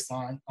just a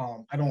baseline.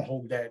 I don't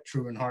hold that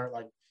true in heart.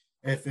 Like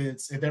if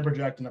they're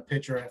projecting a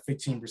pitcher at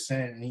 15%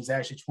 and he's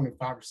actually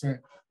 25%,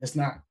 it's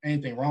not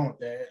anything wrong with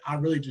that. I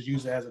really just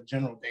use it as a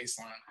general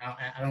baseline.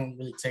 I don't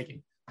really take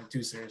it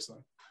too seriously.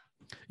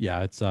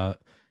 Yeah, it's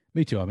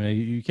me too. I mean,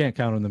 you can't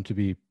count on them to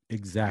be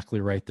exactly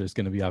right. There's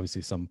going to be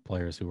obviously some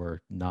players who are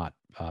not,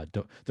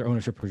 their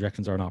ownership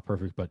projections are not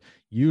perfect, but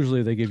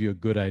usually they give you a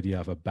good idea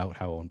of about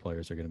how owned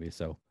players are going to be.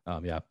 So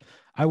yeah,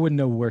 I wouldn't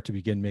know where to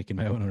begin making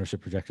my own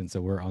ownership projections. So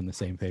we're on the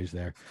same page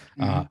there.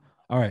 Mm-hmm.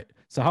 All right.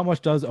 So how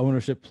much does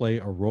ownership play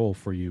a role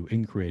for you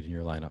in creating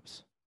your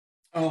lineups?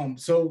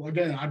 So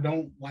again, I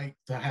don't like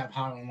to have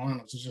high on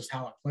lineups. It's just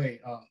how I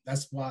play.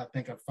 That's why I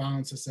think I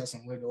found success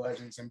in League of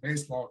Legends and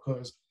baseball,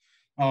 because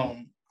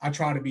I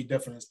try to be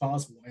different as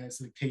possible. And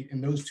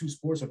and those two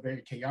sports are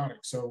very chaotic.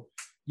 So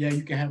yeah,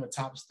 you can have a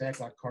top stack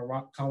like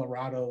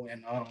Colorado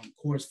and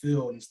Coors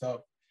Field and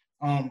stuff.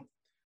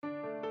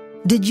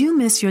 Did you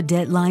miss your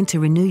deadline to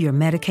renew your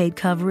Medicaid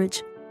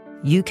coverage?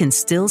 You can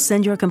still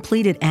send your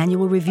completed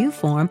annual review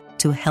form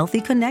to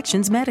Healthy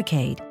Connections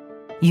Medicaid.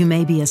 You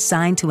may be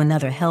assigned to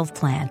another health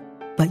plan,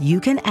 but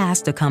you can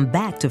ask to come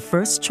back to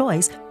First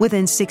Choice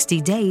within 60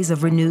 days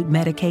of renewed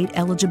Medicaid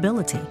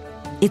eligibility.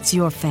 It's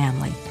your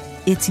family.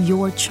 It's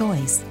your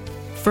choice.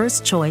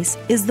 First Choice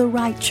is the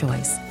right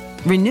choice.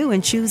 Renew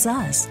and choose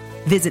us.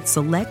 Visit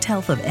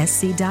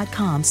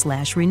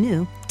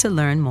selecthealthofsc.com/renew to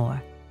learn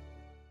more.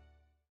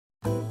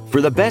 For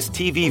the best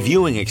TV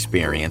viewing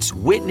experience,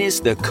 witness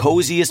the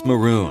coziest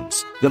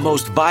maroons, the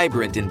most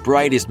vibrant and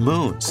brightest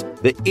moons,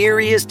 the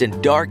eeriest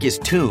and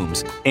darkest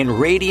tombs, and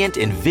radiant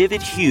and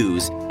vivid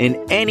hues in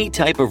any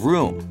type of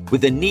room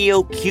with the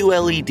Neo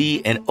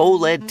QLED and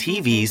OLED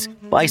TVs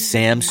by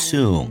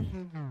Samsung.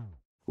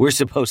 We're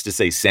supposed to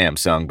say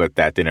Samsung, but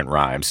that didn't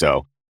rhyme,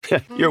 so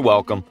you're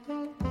welcome.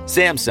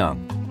 Samsung,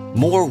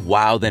 more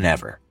wow than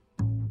ever.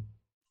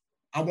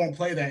 I won't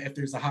play that if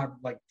there's a high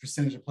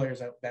percentage of players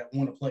that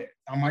want to play it.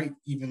 I might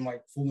even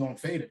full on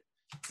fade it.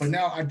 But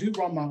now I do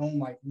run my own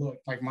my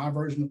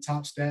version of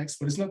top stacks,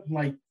 but it's nothing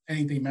like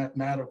anything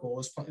mathematical.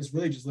 It's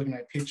really just looking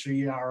at pitcher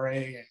ERA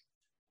and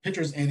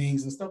pitcher's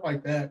innings and stuff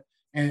like that.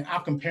 And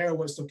I'll compare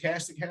what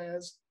Stochastic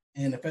has,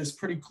 and if it's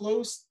pretty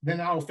close, then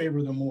I'll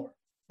favor them more.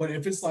 But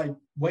if it's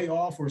way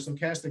off, or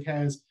Stochastic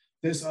has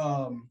this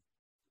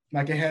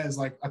it has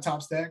a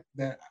top stack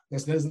that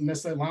doesn't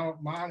necessarily line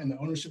up mine and the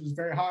ownership is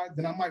very high,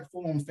 then I might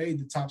full on fade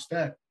the top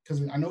stack because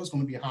I know it's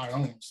going to be high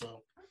owned.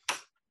 So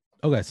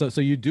okay,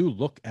 so you do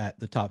look at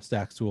the top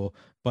stacks tool,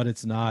 but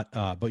it's not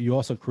but you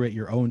also create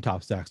your own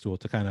top stacks tool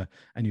to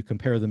and you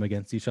compare them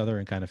against each other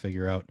and kind of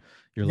figure out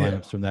your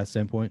lineups from that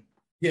standpoint.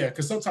 Yeah,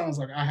 because sometimes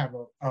I have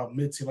a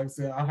mid tier, like I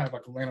said, I have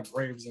Atlanta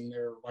Braves and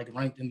they're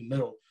ranked in the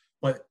middle,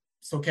 but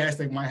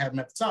Stochastic might have them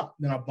at the top.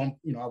 Then I bump,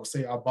 I would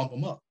say I'll bump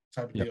them up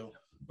type of deal.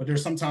 But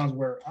there's sometimes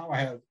where I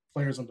have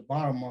players on the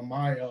bottom on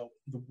my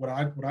what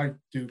I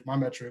do, my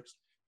metrics,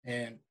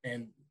 and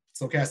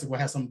Stochastic will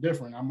have something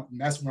different. And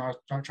that's when I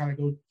try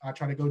to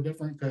go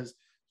different, because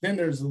then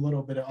there's a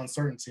little bit of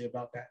uncertainty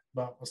about a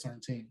certain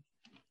team.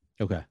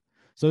 Okay.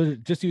 So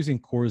just using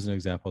Coors as an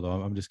example, though,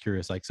 I'm just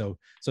curious. So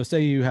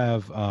say you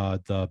have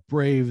the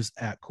Braves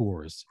at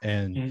Coors,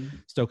 and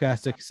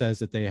Stochastic says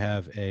that they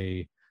have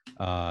they're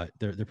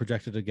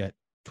projected to get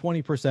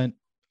 20%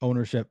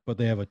 ownership, but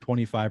they have a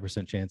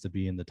 25% chance of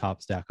being the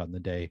top stack on the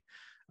day.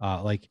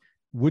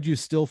 Would you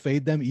still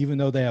fade them even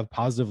though they have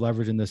positive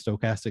leverage in the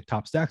Stochastic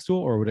top stacks tool,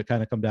 or would it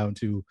kind of come down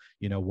to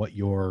what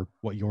your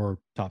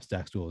top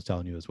stacks tool is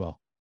telling you as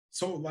well?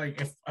 So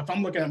if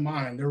I'm looking at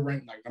mine, they're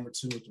ranked number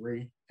 2 or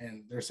 3,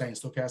 and they're saying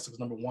Stochastic is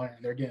number 1,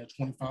 and they're getting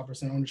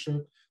 25%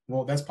 ownership.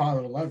 Well, that's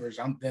positive leverage.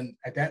 Then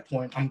at that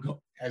point,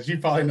 as you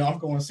probably know, I'm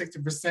going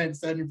 60%,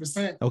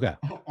 70%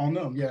 on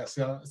them. Yeah,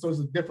 so it's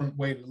a different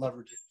way to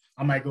leverage it.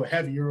 I might go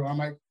heavier, or I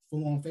might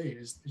full on fade.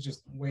 It's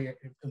just the way it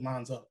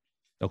lines up.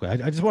 Okay.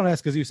 I just want to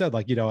ask, because you said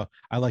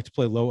I like to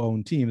play low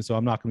owned teams, so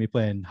I'm not going to be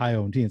playing high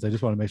owned teams. I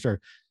just want to make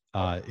sure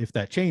if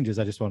that changes.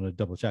 I just want to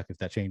double check if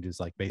that changes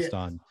based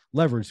on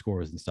leverage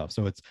scores and stuff.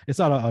 So it's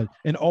not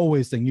an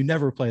always thing. You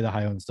never play the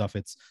high owned stuff.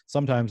 It's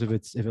sometimes if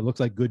it looks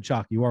like good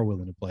chalk, you are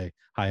willing to play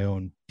high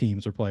owned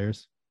teams or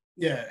players.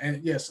 Yeah,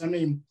 and yes, I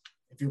mean,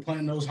 if you're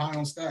playing those high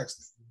owned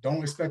stacks,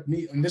 don't expect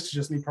me, and this is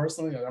just me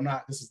personally,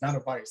 this is not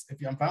advice. If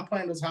I'm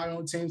playing those high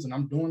owned teams and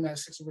I'm doing that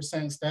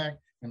 60% stack,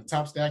 and the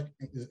top stack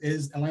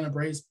is Atlanta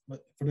Braves,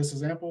 but for this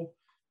example,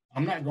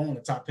 I'm not going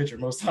to top pitcher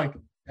most likely.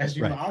 As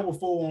you know, I will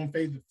full on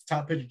fade the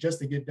top pitcher just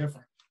to get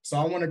different. So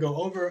I want to go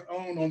over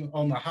own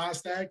on the high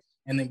stack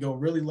and then go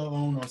really low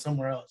own on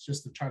somewhere else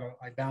just to try to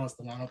balance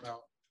the lineup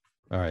out.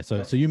 All right.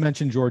 So you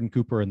mentioned Jordan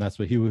Cooper, and that's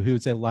what he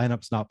would say,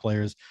 lineups, not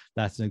players.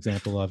 That's an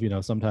example of,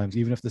 sometimes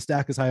even if the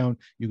stack is high owned,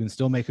 you can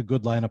still make a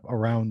good lineup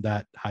around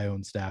that high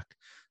owned stack.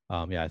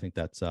 I think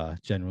that's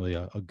generally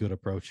a good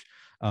approach.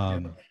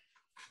 All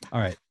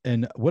right.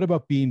 And what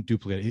about being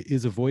duplicated?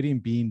 Is avoiding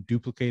being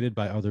duplicated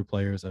by other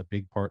players a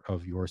big part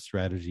of your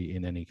strategy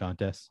in any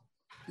contest?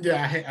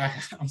 Yeah,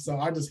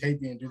 I just hate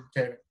being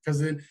duplicated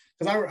because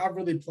I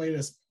really play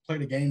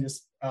the game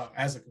just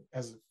as a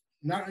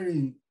not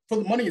even. For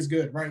the money is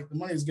good, right? The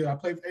money is good.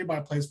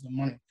 Everybody plays for the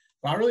money,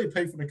 but I really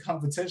play for the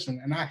competition.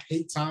 And I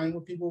hate tying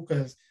with people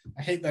because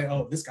I hate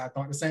that, this guy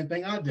thought the same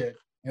thing I did.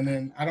 And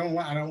then I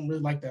don't really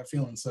like that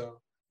feeling.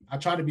 So I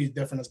try to be as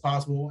different as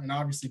possible. And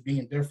obviously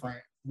being different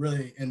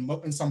really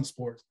in some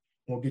sports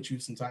will get you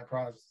some type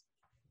prizes.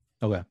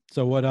 Okay.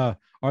 So what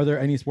are there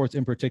any sports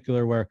in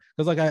particular where,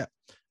 because I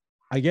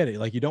get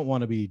it, you don't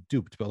want to be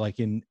duped, but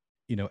in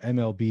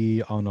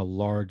MLB on a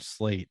large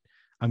slate,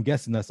 I'm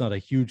guessing that's not a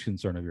huge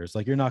concern of yours.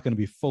 You're not going to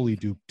be fully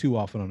duped too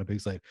often on a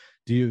big slate.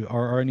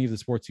 Are any of the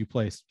sports you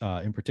play,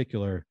 in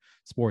particular,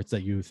 sports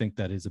that you think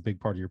that is a big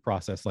part of your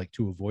process,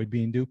 to avoid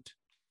being duped?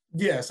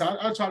 Yes,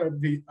 I try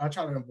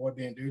to avoid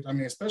being duped. I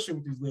mean, especially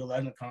with these little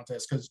legend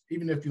contests, because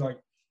even if you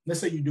let's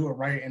say you do it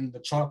right and the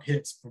chalk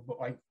hits for,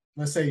 like,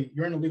 let's say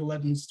you're in a League of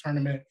Legends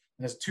tournament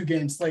and it's a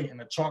 2-game slate and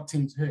the chalk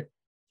teams hit.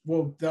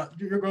 Well,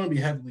 you're going to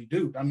be heavily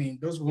duped. I mean,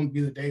 those are going to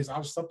be the days I'll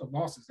accept the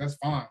losses. That's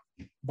fine.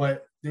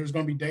 But there's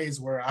going to be days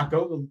where I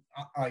go to,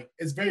 like,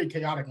 it's very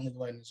chaotic in League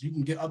of Legends. You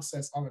can get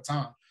upsets all the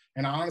time.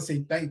 And I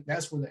honestly think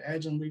that's where the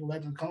edge in League of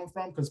Legends comes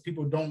from, because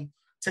people don't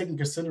take in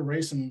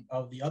consideration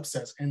of the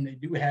upsets. And they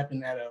do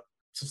happen at a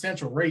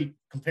substantial rate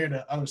compared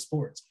to other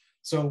sports.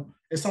 So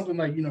it's something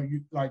like, you know,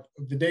 you like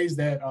the days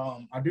that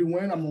I do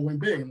win, I'm going to win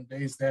big. And the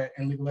days that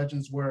in League of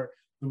Legends where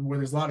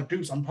there's a lot of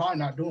dupes, I'm probably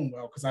not doing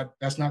well, because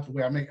that's not the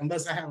way I make,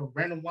 unless I have a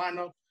random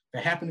lineup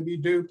that happen to be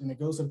duped and it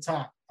goes to the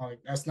top. Like,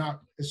 that's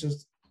not, it's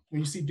just,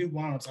 when you see dupe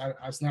lineups,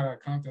 it's not a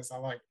contest I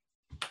like.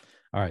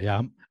 All right.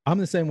 Yeah. I'm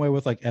the same way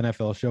with like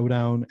NFL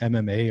Showdown,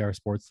 MMA are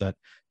sports that,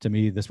 to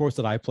me, the sports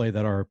that I play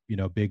that are, you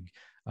know, big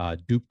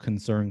dupe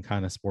concern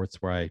kind of sports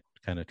where I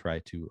kind of try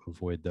to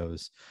avoid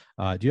those.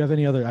 Do you have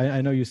any other,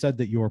 I know you said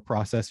that your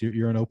process,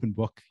 you're an open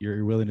book,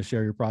 you're willing to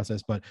share your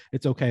process, but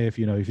it's okay if,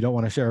 you know, if you don't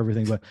want to share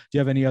everything, but do you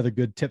have any other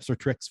good tips or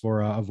tricks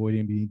for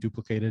avoiding being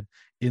duplicated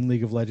in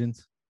League of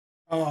Legends?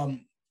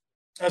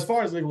 As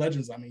far as League of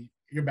Legends, I mean,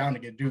 you're bound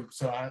to get duped.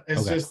 So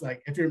it's just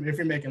like, if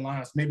you're making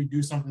lines, maybe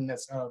do something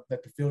that's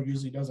that the field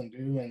usually doesn't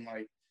do. And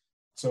like,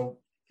 so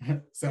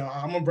I'm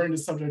gonna bring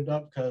this subject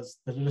up because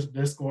the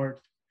Discord,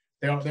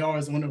 they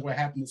always wonder what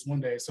happened this one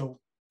day. So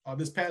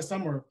this past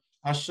summer,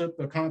 I shipped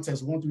the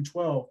contest 1 through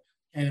 12,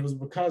 and it was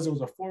because it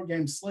was a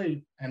 4-game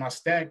slate, and I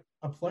stacked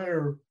a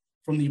player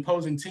from the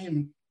opposing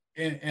team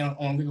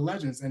on League of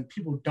Legends, and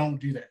people don't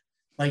do that.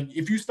 Like,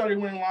 if you started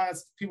winning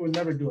lines, people would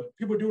never do it.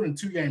 People do it in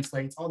 2-game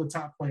slates. All the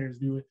top players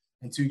do it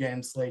in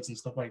 2-game slates and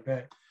stuff like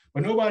that.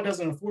 But nobody does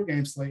it in a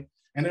 4-game slate.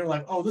 And they're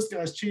like, oh, this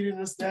guy's cheating,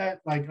 this,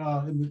 that. Like,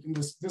 in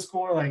this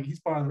Discord, like, he's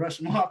part of the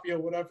Russian mafia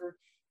or whatever.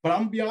 But I'm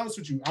going to be honest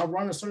with you. I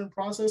run a certain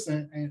process,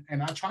 and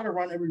I try to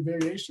run every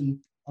variation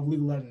of League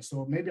of Legends.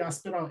 So maybe I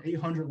spit out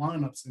 800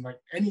 lineups and, like,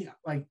 any,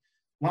 like,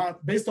 line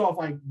based off,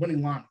 like,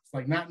 winning lineups.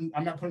 Like,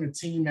 I'm not putting a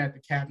team at the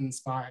captain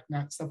spot,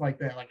 not stuff like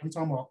that. Like, I'm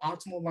talking about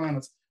optimal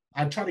lineups.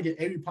 I try to get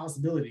every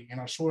possibility,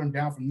 and I short them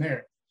down from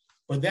there.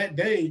 But that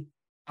day,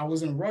 I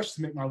was in a rush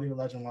to make my League of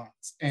Legends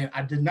lines, and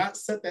I did not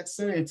set that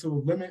setting to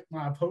limit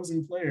my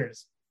opposing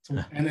players.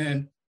 And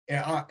then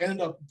I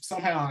ended up,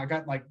 somehow I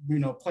got, like, you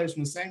know, players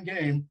from the same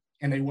game,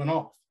 and they went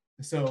off.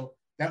 So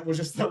that was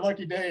just a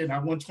lucky day, and I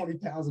won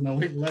 20,000 in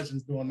League of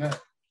Legends doing that.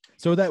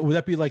 So would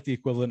that be like the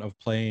equivalent of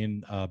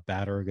playing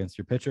batter against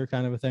your pitcher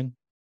kind of a thing?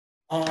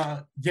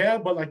 Yeah,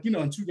 but, like, you know,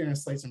 in 2-game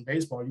slates in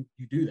baseball,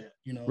 you do that,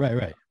 you know.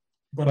 Right.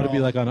 But it'd be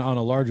like on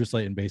a larger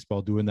slate in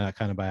baseball, doing that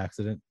kind of by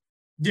accident.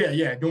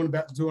 Yeah, doing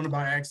it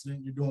by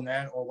accident. You're doing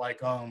that, or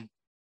like,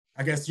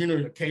 I guess, you know,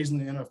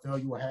 occasionally in the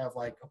NFL you will have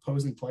like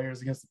opposing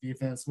players against the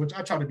defense, which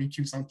I try to be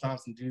cute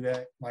sometimes and do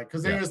that, like,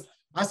 because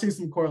I see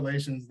some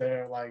correlations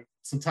there, like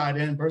some tight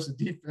end versus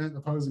defense,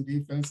 opposing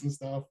defense and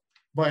stuff.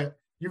 But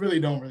you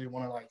really don't really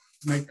want to,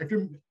 like, if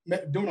you're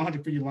doing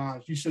 150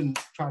 lines, you shouldn't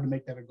try to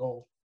make that a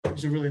goal. You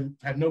should really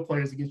have no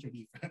players against your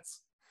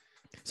defense.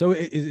 So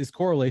is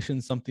correlation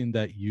something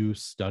that you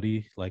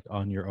study, like,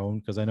 on your own?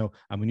 Because I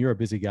mean, you're a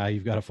busy guy.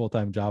 You've got a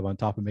full-time job on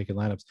top of making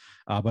lineups.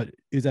 But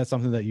is that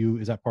something that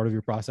is that part of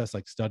your process,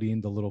 like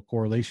studying the little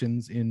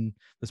correlations in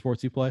the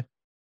sports you play?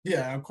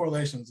 Yeah,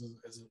 correlations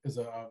is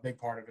a big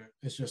part of it.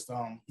 It's just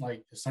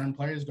like, if certain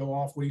players go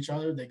off with each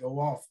other, they go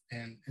off.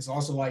 And it's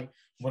also like,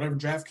 whatever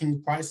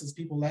DraftKings prices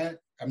people at,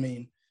 I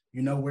mean,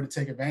 you know where to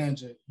take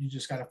advantage of. You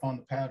just got to find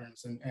the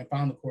patterns and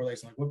find the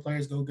correlation. Like, what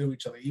players go good with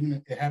each other. Even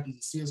if it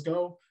happens in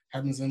CSGO,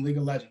 happens in League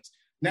of Legends.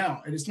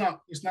 Now, it's not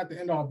the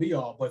end all be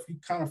all, but if you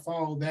kind of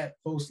follow that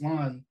close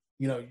line,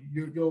 you know,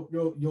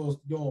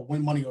 you'll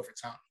win money over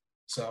time.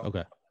 So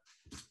okay,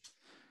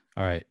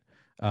 all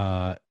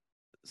right,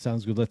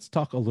 sounds good. Let's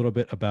talk a little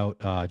bit about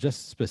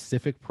just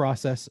specific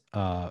process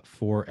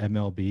for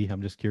MLB.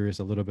 I'm just curious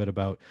a little bit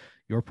about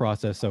your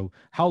process. So,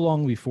 how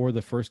long before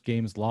the first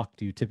game's locked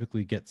do you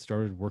typically get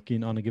started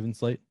working on a given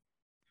slate?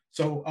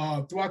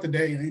 So throughout the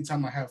day, and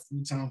anytime I have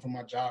free time from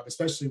my job,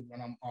 especially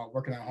when I'm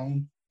working at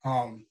home,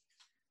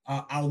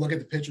 I'll look at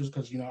the pitchers,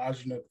 because, you know,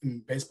 as you know,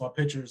 in baseball,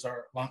 pitchers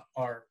are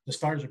the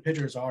starters or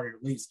pitchers are already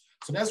released.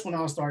 So that's when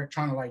I'll start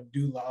trying to, like,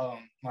 do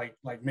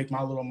like make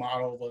my little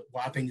model of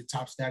what I think the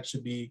top stack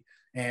should be,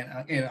 and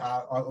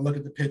I'll look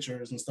at the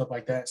pitchers and stuff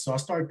like that. So I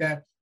start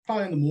that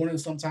probably in the morning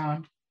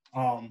sometime.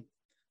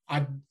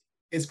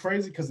 It's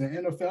crazy because in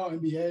NFL,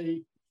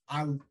 NBA,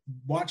 I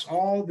watch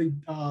all the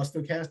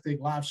stochastic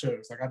live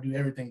shows. Like, I do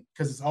everything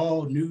because it's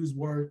all news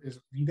work.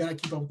 You got to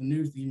keep up with the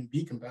news to even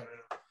be competitive.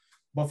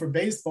 But for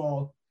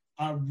baseball,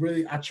 I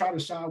try to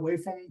shy away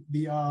from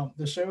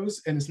the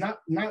shows, and it's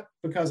not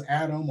because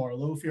Adam or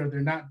Lofier,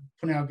 they're not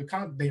putting out good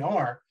content. They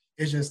are.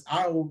 It's just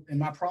in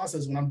my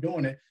process when I'm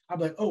doing it, I'm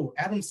like, oh,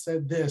 Adam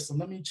said this, so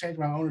let me change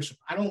my ownership.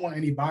 I don't want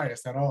any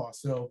bias at all.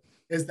 So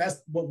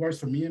that's what works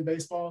for me in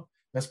baseball.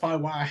 That's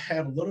probably why I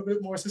have a little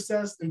bit more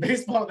success in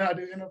baseball than I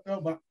do in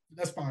NFL, but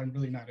that's probably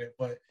really not it.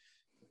 But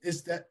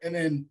it's that. And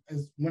then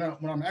when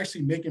I'm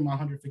actually making my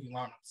 150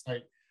 lineups,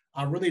 like,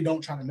 I really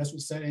don't try to mess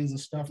with settings and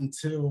stuff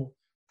until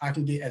I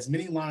can get as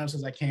many lineups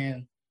as I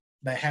can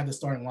that have the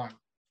starting lineup.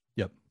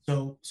 Yep.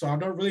 So I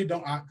don't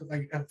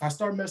like if I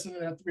start messing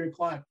it at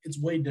 3:00, it's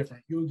way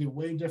different. You'll get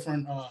way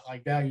different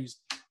like values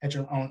at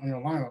your on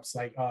your lineups,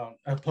 like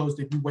opposed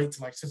to if you wait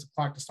till like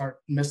 6:00 to start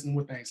messing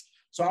with things.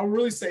 So I would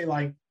really say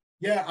like,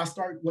 yeah, I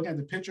start looking at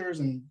the pictures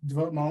and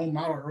develop my own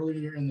model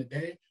earlier in the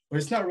day, but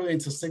it's not really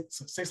until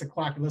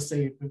 6:00. Let's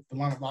say if the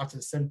lineup locks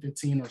at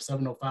 7:15 or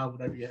 7:05,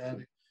 whatever you have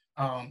it,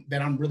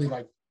 that I'm really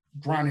like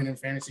grinding in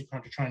Fantasy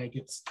Cruncher trying to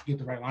get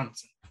the right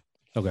lineups in.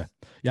 Okay.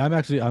 Yeah,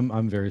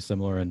 I'm very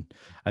similar. And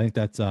I think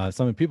that's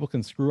something people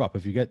can screw up.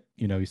 If you get,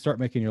 you start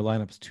making your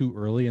lineups too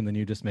early and then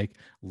you just make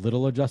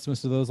little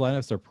adjustments to those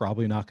lineups, they're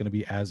probably not going to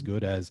be as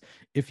good as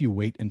if you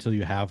wait until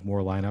you have more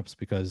lineups,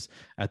 because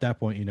at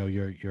that point,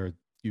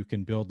 you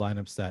can build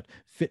lineups that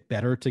fit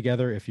better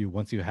together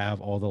once you have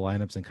all the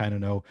lineups and kind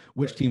of know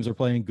which teams are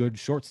playing good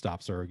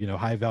shortstops or,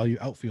 high value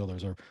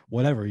outfielders or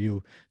whatever.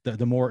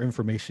 The more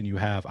information you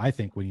have, I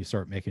think when you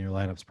start making your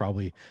lineups,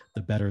 probably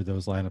the better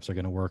those lineups are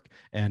going to work.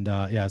 And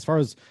as far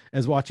as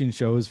watching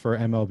shows for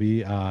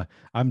MLB,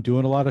 I'm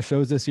doing a lot of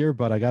shows this year,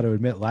 but I got to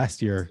admit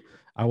last year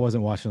I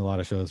wasn't watching a lot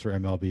of shows for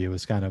MLB. It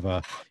was kind of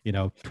a,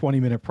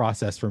 20-minute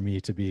process for me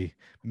to be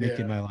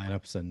making my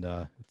lineups, and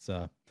it's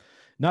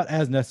not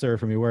as necessary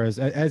for me. Whereas,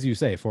 as you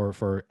say, for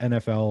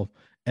NFL,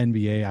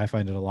 NBA, I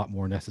find it a lot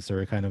more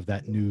necessary. Kind of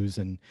that news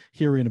and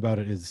hearing about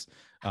it is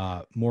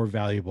more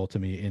valuable to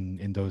me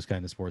in those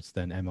kind of sports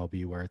than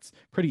MLB, where it's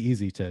pretty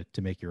easy to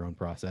make your own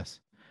process.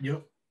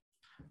 Yep.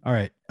 All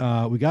right.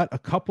 We got a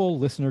couple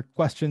listener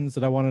questions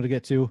that I wanted to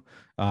get to.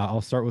 I'll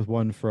start with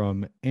one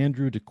from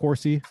Andrew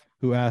DeCourcy,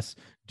 who asks,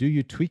 do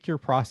you tweak your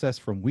process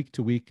from week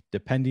to week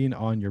depending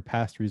on your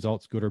past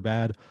results, good or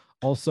bad?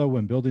 Also,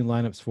 when building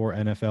lineups for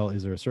NFL,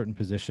 is there a certain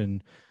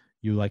position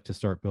you like to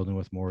start building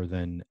with more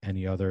than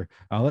any other?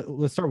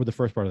 Let's start with the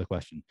first part of the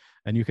question,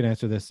 and you can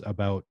answer this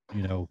about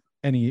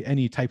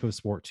any type of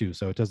sport too.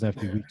 So it doesn't have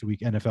to be week to week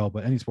NFL,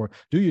 but any sport.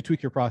 Do you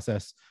tweak your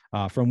process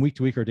from week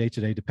to week or day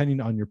to day, depending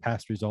on your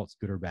past results,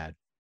 good or bad?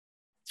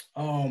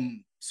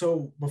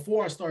 So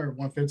before I started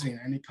 115 in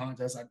any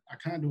contest, I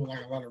kind of do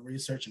like a lot of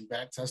research and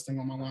back testing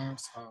on my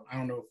lineups. I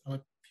don't know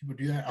if people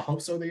do that. I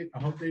hope so. I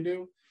hope they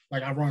do.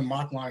 Like I run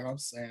mock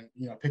lineups and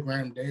pick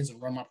random days and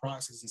run my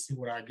process and see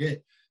what I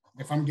get.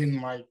 If I'm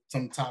getting like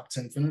some top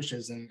 10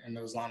 finishes in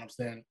those lineups,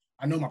 then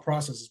I know my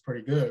process is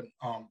pretty good.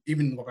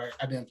 Even if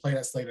I didn't play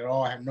that slate at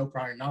all, I have no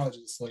prior knowledge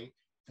of the slate,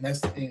 and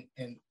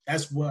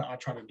that's what I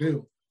try to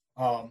do.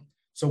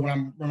 So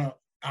when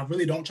I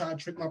really don't try to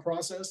trick my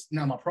process.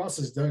 Now my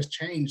process does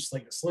change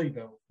slate to slate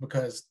though,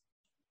 because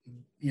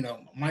I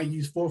might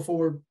use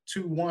 4-4-2-1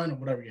 or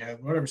whatever you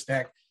have, whatever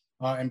stack.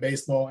 In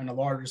baseball, in a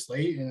larger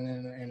slate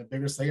and in a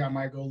bigger slate, I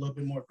might go a little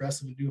bit more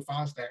aggressive and do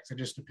 5 stacks. It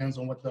just depends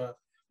on what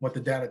the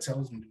data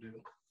tells me to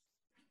do.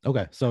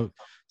 Okay, so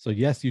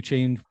yes, you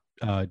change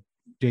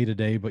day to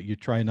day, but you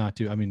try not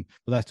to. I mean,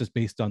 well, that's just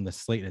based on the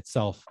slate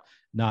itself,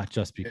 not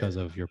just because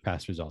of your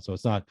past results. So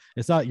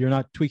it's not you're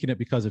not tweaking it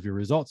because of your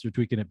results. You're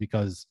tweaking it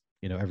because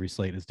every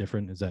slate is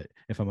different. Is that,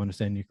 if I'm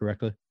understanding you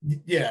correctly?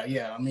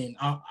 Yeah. I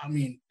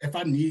mean,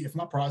 if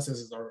my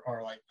processes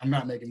are like I'm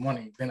not making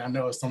money, then I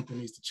know something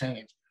needs to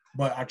change.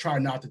 But I try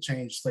not to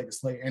change slate to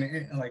slate.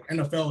 And like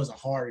NFL is a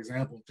hard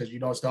example because you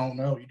just don't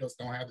know. You just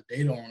don't have the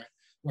data on it.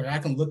 Like I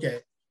can look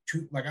at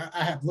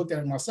I have looked at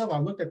it myself. I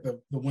looked at the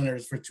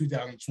winners for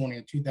 2020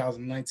 and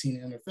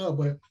 2019 NFL,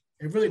 but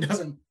it really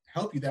doesn't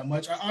help you that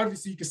much.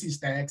 Obviously, you can see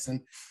stacks and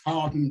how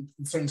often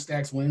certain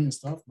stacks win and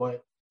stuff.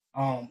 But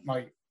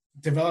like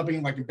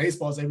developing like in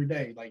baseball is every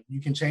day. Like you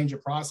can change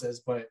your process,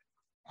 but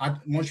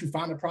once you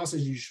find the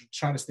process, you should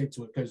try to stick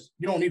to it because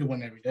you don't need to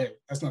win every day.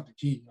 That's not the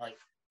key. Like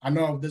I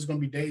know there's going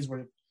to be days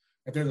where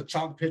if there's a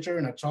chalk pitcher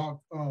and a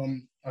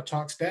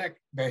chalk stack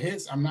that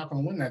hits, I'm not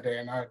going to win that day,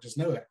 and I just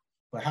know that.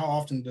 But how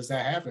often does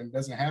that happen? It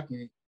doesn't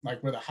happen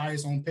like where the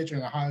highest on pitcher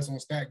and the highest on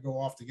stack go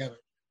off together.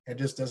 It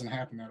just doesn't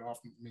happen that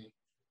often to me.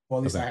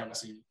 Well, at least I haven't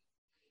seen it.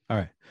 All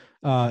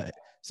right.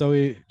 So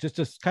we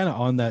just kind of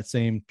on that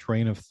same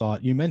train of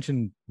thought, you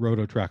mentioned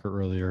Roto Tracker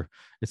earlier.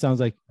 It sounds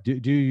like, do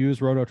you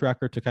use Roto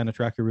Tracker to kind of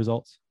track your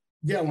results?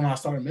 Yeah, when I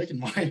started making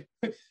mine,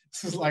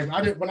 it's just like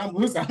when I'm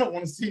losing, I don't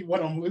want to see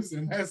what I'm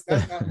losing. That's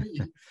not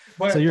me.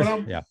 But so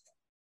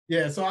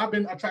so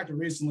I tracked it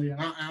recently, and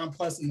I'm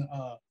plus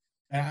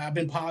I've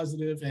been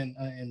positive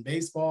in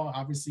baseball,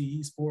 obviously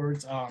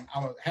esports.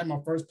 I had my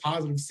first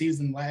positive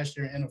season last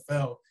year in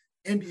NFL.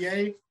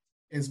 NBA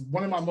is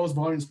one of my most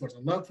volume sports.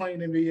 I love playing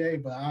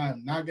NBA, but I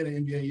am not good at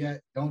NBA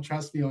yet. Don't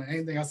trust me on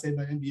anything I say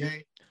about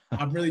NBA.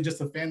 I'm really just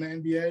a fan of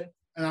NBA.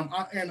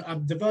 And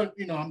I've developed,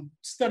 I'm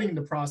studying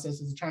the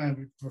processes and trying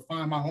to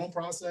refine my own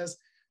process.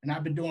 And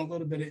I've been doing a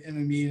little bit of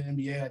MMA and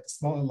NBA at the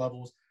smaller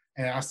levels,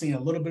 and I've seen a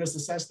little bit of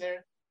success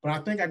there. But I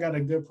think I got a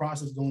good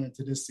process going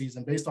into this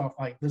season based off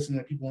like listening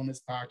to people on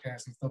this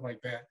podcast and stuff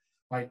like that.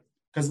 Like,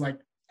 because like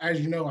as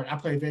you know, like I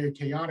play very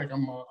chaotic.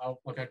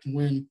 I can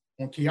win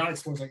on chaotic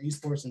sports like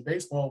esports and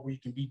baseball where you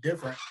can be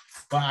different,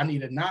 but I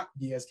need to not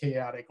be as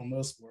chaotic on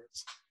those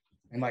sports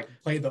and like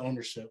play the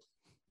ownership.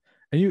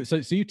 And so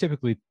you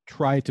typically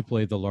try to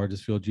play the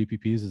largest field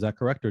GPPs, is that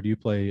correct? Or do you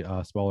play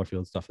smaller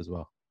field stuff as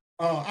well?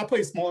 I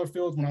play smaller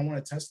fields when I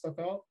want to test stuff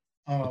out,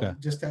 Okay.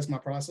 just test my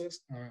process.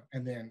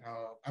 And then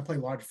I play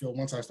large field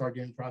once I start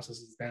getting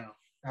processes down.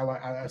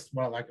 That's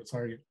what I like to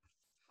target.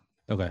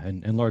 Okay.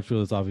 And large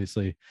field is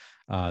obviously,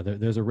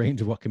 there's a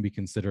range of what can be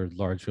considered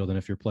large field. And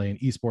if you're playing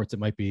esports, it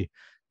might be,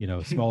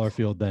 smaller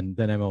field than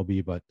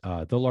MLB, but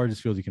the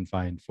largest field you can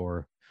find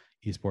for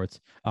esports.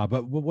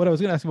 But what I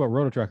was going to ask about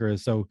RotoTracker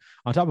is, so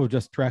on top of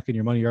just tracking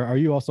your money, are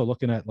you also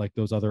looking at like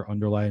those other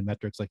underlying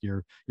metrics, like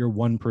your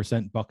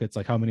 1% buckets,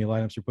 like how many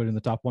lineups you're putting in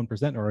the top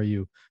 1%, or are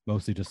you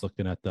mostly just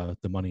looking at the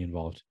money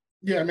involved?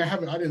 Yeah, I mean,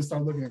 I didn't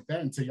start looking at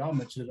that until y'all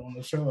mentioned it on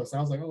the show. So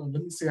I was like, oh,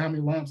 let me see how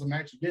many lineups I'm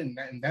actually getting,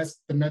 and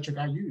that's the metric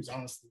I use,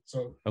 honestly.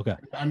 So okay,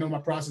 I know my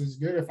process is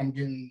good if I'm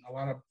getting a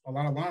lot of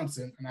lineups,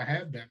 and I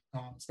have been,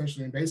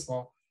 especially in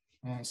baseball.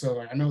 So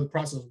like, I know the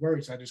process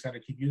works. I just got to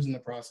keep using the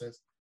process.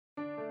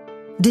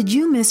 Did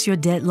you miss your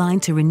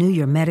deadline to renew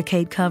your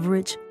Medicaid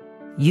coverage?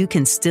 You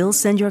can still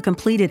send your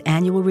completed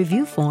annual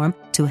review form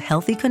to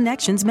Healthy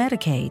Connections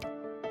Medicaid.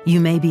 You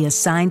may be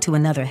assigned to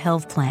another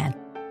health plan,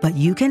 but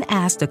you can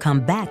ask to come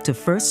back to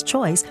First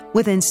Choice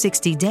within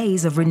 60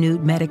 days of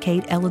renewed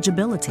Medicaid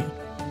eligibility.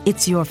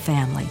 It's your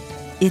family.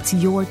 It's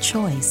your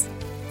choice.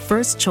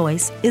 First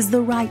Choice is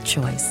the right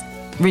choice.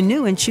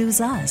 Renew and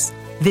choose us.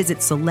 Visit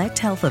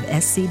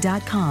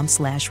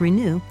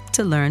selecthealthofsc.com/renew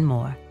to learn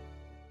more.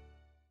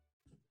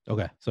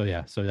 Okay. So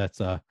that's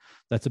a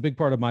big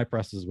part of my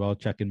process as well.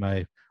 Checking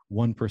my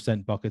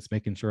 1% buckets,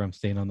 making sure I'm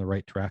staying on the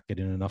right track,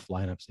 getting enough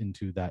lineups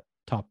into that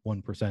top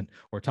 1%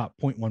 or top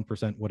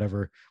 0.1%,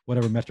 whatever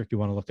metric you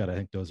want to look at. I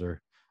think those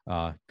are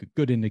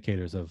good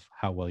indicators of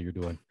how well you're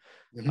doing.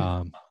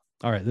 Mm-hmm.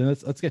 All right, then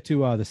let's get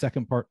to the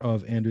second part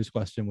of Andrew's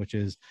question, which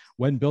is,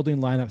 when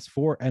building lineups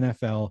for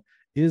NFL,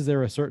 is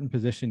there a certain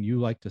position you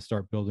like to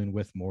start building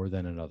with more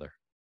than another?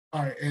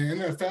 All right, in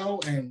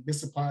NFL, and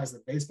this applies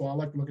to baseball, I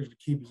like to look at the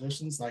key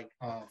positions. Like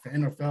for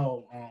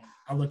NFL,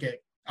 I look at,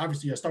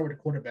 obviously I start with the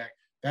quarterback.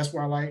 That's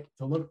where I like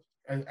to look,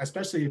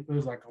 especially if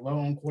there's like a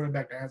low-own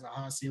quarterback that has a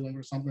high ceiling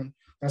or something.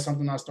 That's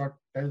something those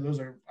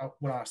are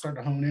what I start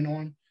to hone in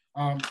on.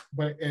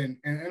 But in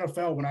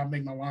NFL, when I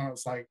make my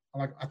lineups, I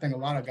think a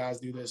lot of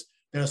guys do this.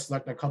 They'll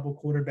select a couple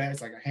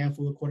quarterbacks, like a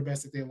handful of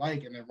quarterbacks that they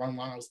like, and then run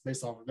lineups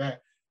based off of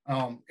that.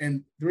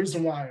 And the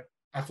reason why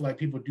I feel like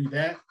people do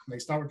that, they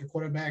start with the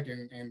quarterback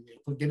and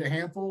get a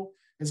handful,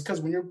 is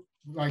because when you're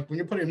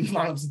putting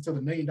lineups into the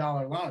 $1 million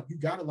lineup, you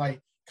gotta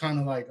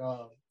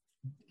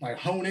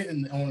hone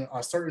in on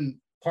a certain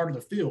part of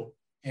the field.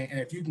 And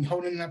if you can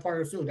hone in that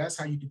part of the field, that's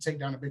how you can take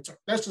down a big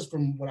target. That's just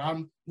from what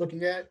I'm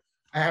looking at.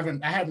 I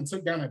haven't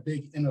took down a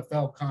big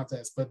NFL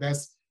contest, but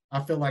I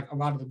feel like a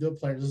lot of the good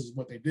players, this is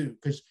what they do.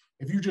 Because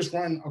if you just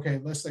run, okay,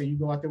 let's say you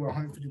go out there with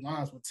 150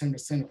 lines with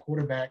 10% of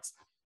quarterbacks,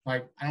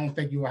 like I don't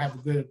think you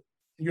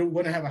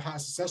wouldn't have a high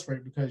success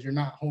rate because you're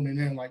not honing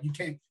in. Like you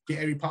can't get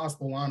every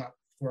possible lineup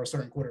for a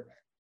certain quarterback.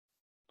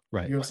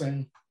 Right. You know what I'm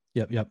saying?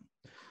 Yep.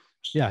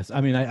 Yes.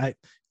 I mean,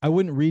 I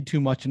wouldn't read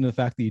too much into the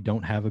fact that you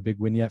don't have a big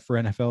win yet for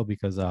NFL,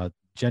 because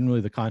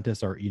generally the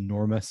contests are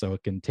enormous. So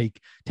it can take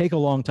a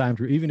long time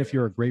to, even if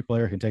you're a great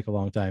player, it can take a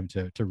long time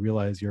to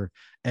realize your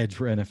edge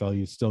for NFL.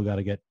 You still got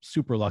to get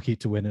super lucky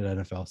to win at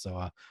NFL.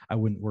 So I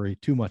wouldn't worry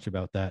too much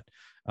about that.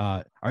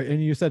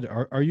 And you said,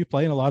 are you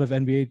playing a lot of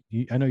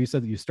NBA? I know you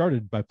said that you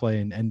started by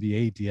playing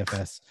NBA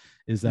DFS.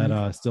 Is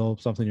that still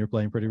something you're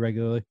playing pretty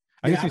regularly?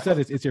 I guess you said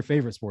it's your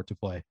favorite sport to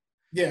play.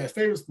 Yeah,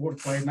 favorite sport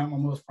to play, not my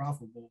most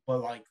profitable,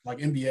 but like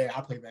NBA,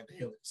 I play that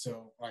daily.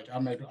 So like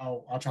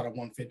I'll try to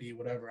 150,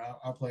 whatever.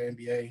 I'll play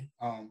NBA.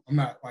 I'm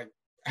not I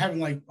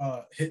haven't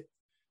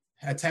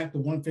attacked the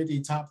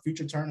 150 top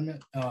future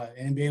tournament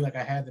NBA like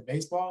I had the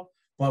baseball.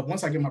 But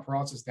once I get my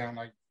process down,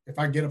 like if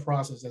I get a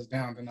process that's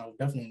down, then I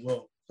definitely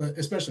will. But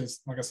especially,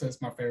 like I said,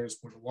 it's my favorite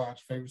sport to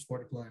watch, favorite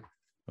sport to play.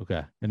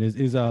 Okay. And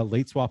is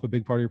late swap a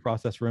big part of your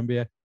process for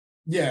NBA?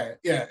 Yeah,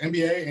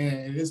 NBA,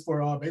 and it is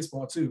for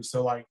baseball too.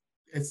 So like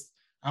it's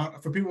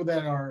for people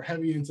that are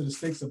heavy into the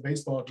sticks of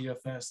baseball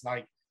DFS,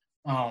 like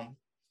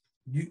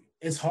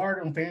it's hard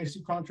on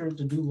fantasy contract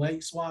to do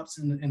late swaps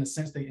in the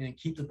sense that and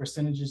keep the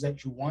percentages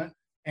that you want.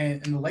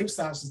 And the late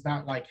swaps is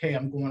not like, hey,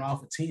 I'm going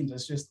off of teams.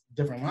 It's just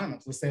different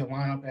lineups. Let's say a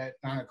lineup at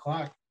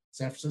 9:00,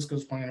 San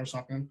Francisco's playing or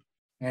something,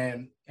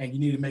 and you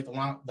need to make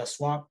the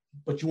swap,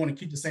 but you want to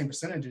keep the same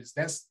percentages.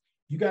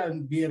 You got to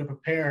be able to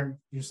prepare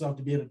yourself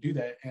to be able to do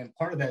that. And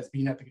part of that is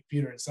being at the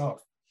computer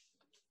itself.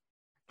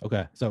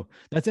 Okay. So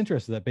that's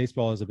interesting that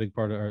baseball is a big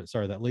part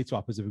that late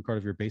swap is a big part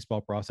of your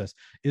baseball process.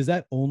 Is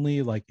that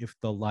only like if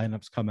the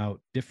lineups come out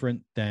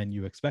different than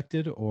you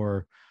expected,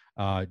 or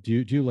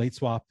do you late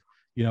swap,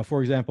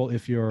 for example,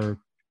 if your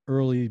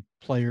early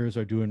players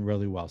are doing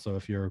really well? So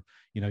if you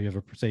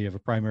have a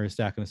primary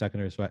stack and a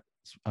secondary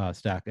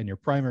stack, and your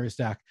primary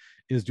stack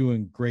is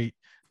doing great,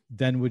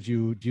 then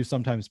do you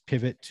sometimes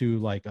pivot to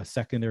like a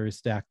secondary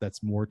stack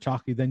that's more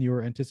chalky than you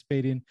were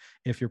anticipating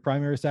if your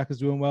primary stack is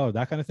doing well, or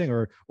that kind of thing,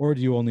 or do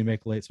you only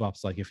make late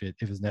swaps like if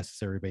it's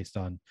necessary based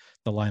on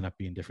the lineup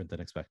being different than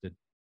expected?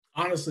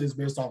 Honestly, it's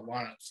based off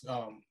lineups.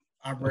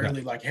 I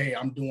rarely like, hey,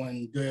 I'm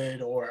doing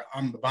good or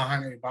I'm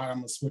behind everybody, I'm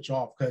gonna switch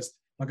off, because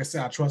like I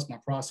said, I trust my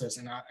process,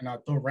 and I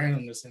throw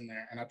randomness in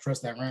there, and I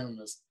trust that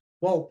randomness.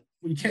 Well,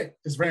 you can't,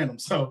 it's random,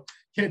 so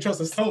you can't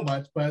trust it so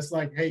much. But it's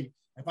like, hey,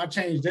 if I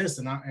change this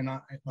and I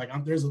like,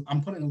 I'm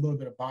putting a little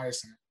bit of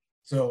bias in it.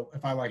 So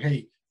if I like,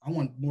 hey, I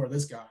want more of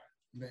this guy,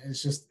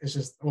 it's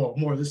just well,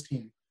 more of this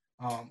team.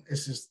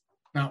 It's just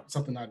not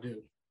something I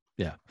do.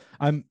 Yeah,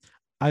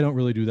 I don't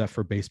really do that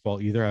for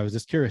baseball either. I was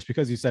just curious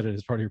because you said it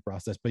as part of your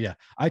process. But yeah,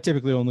 I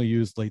typically only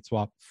use late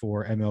swap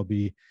for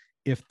MLB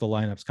if the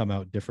lineups come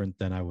out different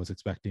than I was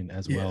expecting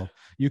as well.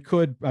 You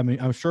could, I mean,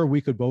 I'm sure we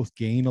could both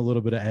gain a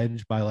little bit of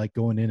edge by like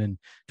going in and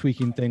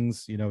tweaking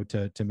things, you know,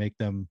 to make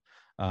them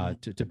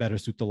to better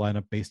suit the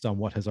lineup based on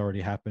what has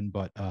already happened.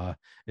 But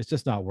it's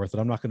just not worth it.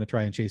 I'm not going to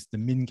try and chase the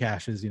min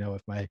caches, you know,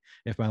 if my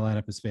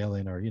lineup is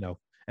failing, or, you know,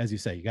 as you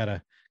say, you got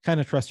to kind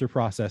of trust your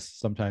process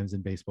sometimes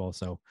in baseball.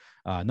 So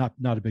not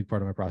a big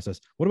part of my process.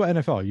 What about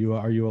NFL?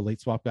 Are you a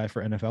late swap guy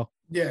for NFL?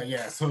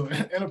 Yeah. So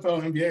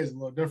NFL and NBA is a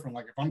little different.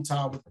 Like if I'm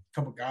tied with a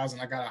couple guys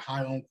and I got a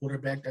high owned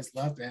quarterback that's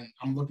left and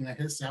I'm looking at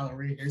his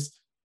salary,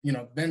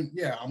 then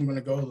yeah, I'm going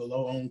to go to the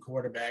low owned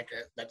quarterback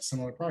at that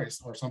similar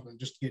price or something,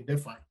 just to get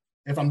different.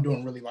 If I'm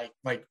doing really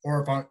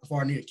or if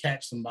I need to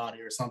catch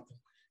somebody or something,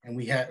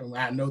 and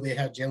I know they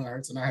have Jalen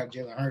Hurts and I have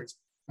Jalen Hurts.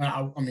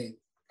 I mean,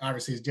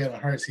 obviously it's Jalen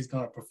Hurts, he's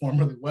going to perform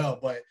really well,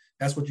 but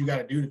that's what you got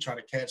to do to try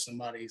to catch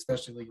somebody,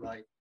 especially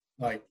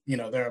like, you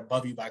know, they're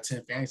above you by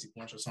 10 fantasy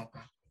points or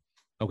something.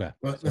 Okay.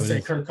 Let's say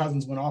Kirk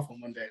Cousins went off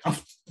on Monday.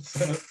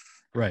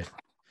 Right.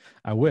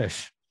 I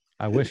wish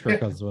Kirk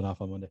Cousins went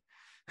off on Monday.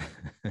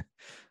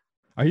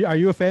 Are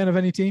you a fan of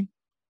any team?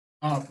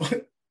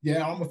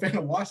 Yeah, I'm a fan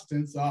of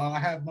Washington, so I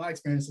have my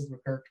experiences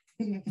with Kirk.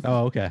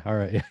 Oh, okay. All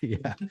right.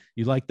 Yeah.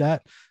 You like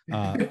that?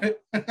 All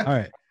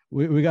right.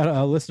 We got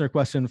a listener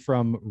question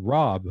from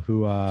Rob,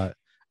 who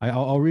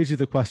I'll read you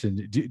the question.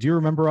 Do you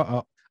remember?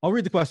 I'll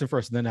read the question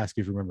first and then ask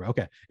you if you remember.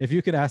 Okay. If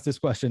you could ask this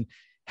question,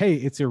 hey,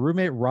 it's your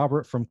roommate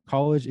Robert from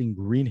college in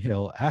Green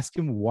Hill. Ask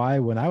him why,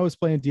 when I was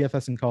playing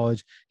DFS in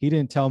college, he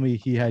didn't tell me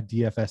he had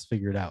DFS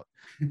figured out.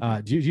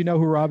 Do you know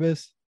who Rob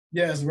is?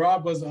 Yes,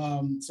 Rob was.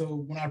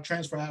 So when I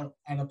transferred out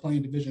of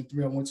playing Division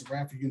III, I went to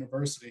Radford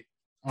University,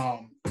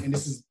 and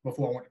this is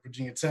before I went to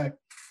Virginia Tech.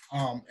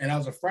 And I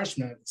was a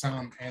freshman at the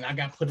time, and I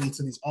got put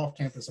into these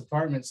off-campus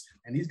apartments,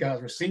 and these guys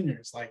were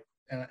seniors. Like,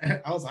 and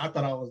I thought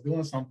I was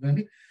doing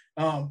something,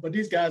 but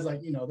these guys,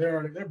 like, you know,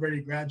 they're ready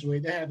to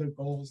graduate. They had their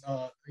goals.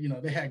 You know,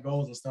 they had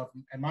goals and stuff.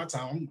 At my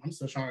time, I'm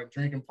still trying to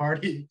drink and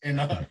party and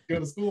go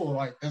to school.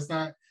 Like, that's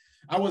not.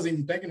 I wasn't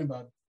even thinking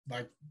about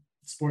like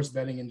sports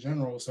betting in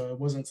general, so it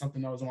wasn't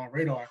something that was on my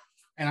radar.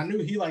 And I knew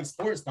he liked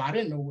sports, but I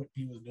didn't know what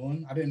he was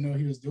doing. I didn't know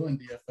he was doing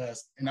DFS,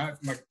 and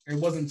it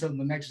wasn't until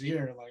the next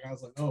year, like, I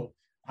was like, oh,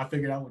 I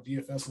figured out what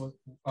DFS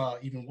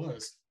even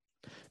was.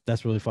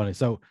 That's really funny.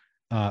 So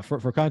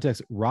for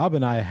context, Rob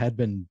and I had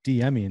been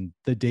DMing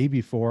the day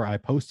before I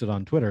posted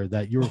on Twitter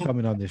that you were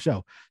coming on this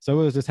show. So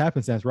it was just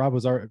happenstance. Rob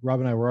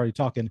and I were already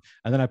talking,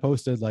 and then I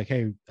posted like,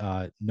 hey,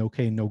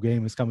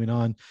 NoKaneNoGame is coming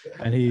on.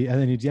 And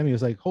then he DM'd me. He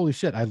was like, holy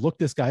shit, I looked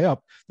this guy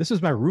up. This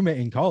was my roommate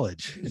in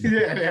college.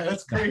 Yeah,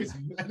 that's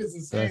crazy. That is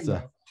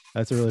insane.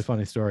 That's a really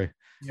funny story.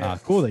 Yeah.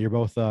 Cool that you're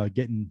both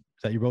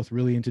that you're both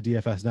really into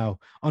DFS now.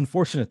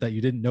 Unfortunate that you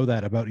didn't know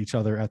that about each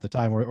other at the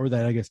time, or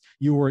that I guess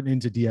you weren't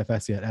into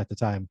DFS yet at the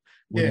time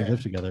when you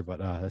lived together, but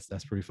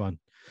that's pretty fun.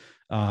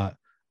 I'm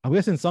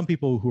guessing some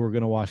people who are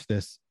going to watch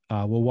this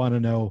will want to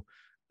know,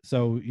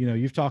 so, you know,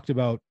 you've talked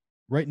about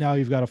right now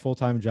you've got a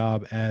full-time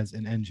job as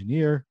an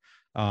engineer,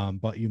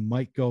 but you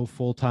might go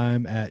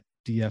full-time at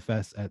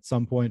DFS at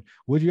some point.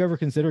 Would you ever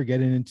consider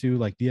getting into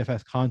like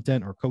DFS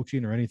content or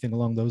coaching or anything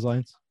along those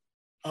lines?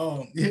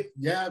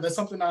 Yeah, that's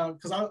something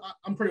because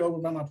I'm pretty open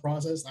about my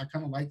process. I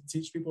kind of like to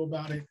teach people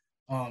about it.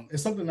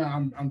 It's something that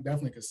I'm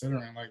definitely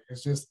considering. Like,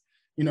 it's just,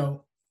 the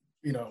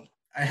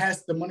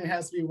money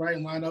has to be right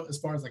and lined up as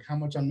far as like how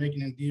much I'm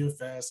making in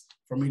DFS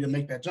for me to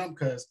make that jump.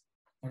 Because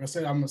like I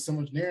said, I'm a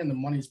civil engineer and the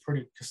money is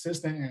pretty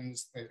consistent and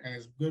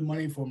it's good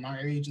money for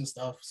my age and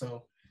stuff.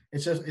 So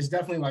it's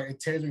definitely like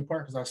it tears me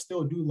apart because I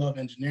still do love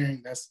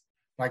engineering. That's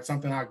like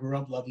something I grew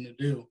up loving to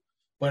do.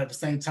 But at the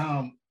same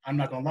time, I'm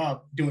not gonna lie,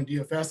 doing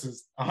DFS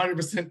is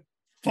 100%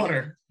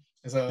 funner.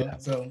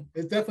 So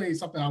it's definitely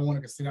something I want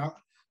to consider.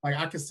 Like,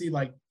 I can see,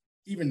 like,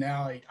 even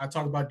now, like, I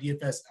talk about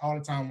DFS all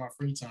the time in my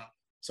free time.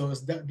 So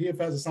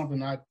DFS is something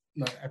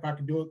if I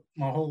could do it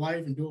my whole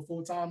life and do it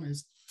full time,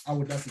 I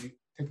would definitely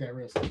take that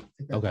risk.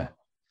 Okay,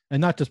 and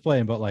not just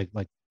playing, but like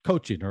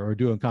coaching or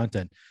doing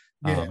content.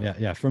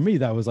 Yeah. For me,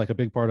 that was like a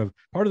big part of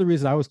the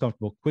reason I was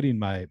comfortable quitting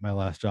my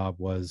last job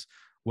was,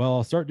 well,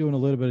 I'll start doing a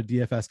little bit of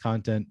DFS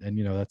content, and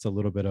that's a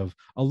little bit of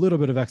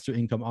extra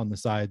income on the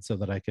side, so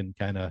that I can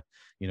kind of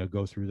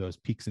go through those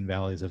peaks and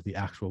valleys of the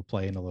actual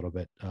playing a little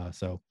bit.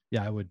 So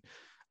yeah,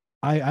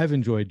 I've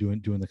enjoyed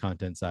doing the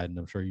content side, and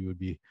I'm sure you would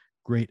be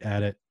great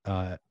at it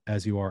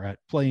as you are at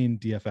playing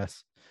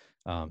DFS.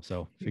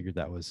 So figured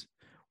that was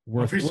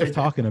worth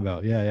talking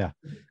about. Yeah.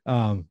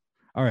 All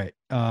right,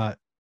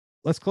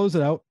 let's close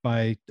it out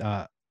by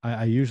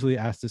I usually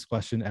ask this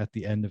question at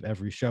the end of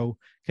every show.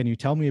 Can you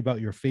tell me about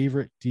your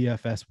favorite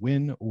DFS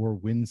win or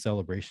win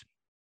celebration?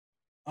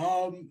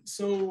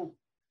 So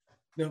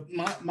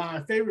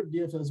my favorite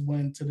DFS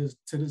win to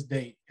this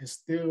date is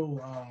still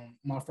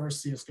my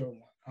first CS:GO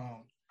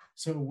one.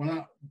 So when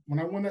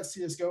I won that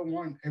CS:GO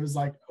one, it was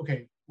like,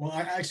 okay, well,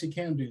 I actually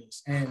can do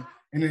this. And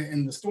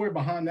the story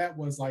behind that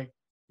was like,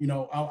 you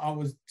know, I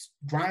was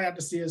grinding out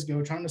the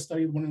CS:GO, trying to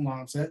study the winning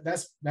lineups. So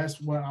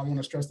that's what I want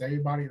to stress to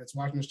everybody that's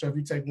watching the show. If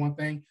you take one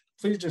thing,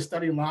 please just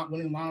study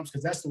winning lineups,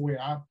 because that's the way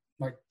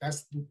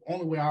that's the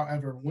only way I'll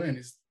ever win,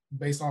 is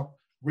based off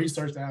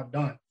research that I've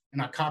done.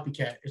 And I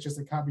copycat. It's just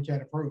a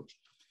copycat approach.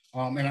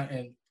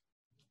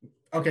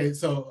 Okay,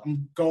 so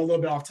I'm going a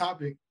little bit off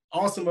topic.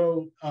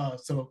 Also,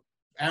 so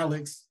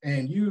Alex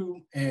and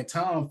you and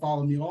Tom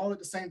followed me all at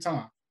the same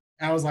time.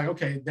 And I was like,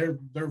 okay, they're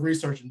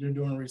researching, they're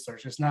doing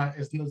research. It's no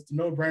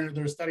brainer.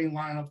 They're studying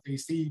lineup. They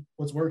see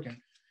what's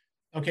working.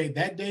 Okay,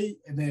 that day,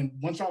 and then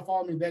once y'all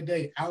followed me that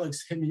day,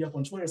 Alex hit me up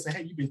on Twitter and said,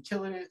 hey, you've been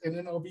killing it in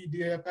MLB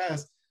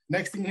DFS.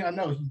 Next thing I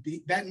know,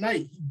 that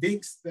night he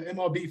dinks the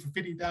MLB for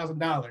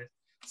 $50,000.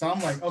 So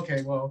I'm like,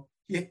 okay, well,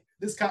 it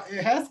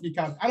has to be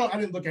copy. I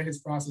didn't look at his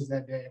process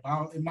that day.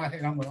 In my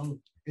head, I'm like, oh,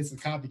 it's a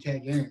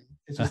copycat game.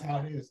 It's just how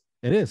it is.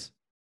 It is.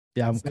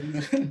 Yeah,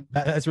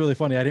 that's really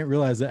funny. I didn't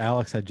realize that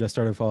Alex had just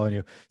started following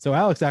you. So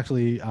Alex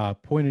actually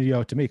pointed you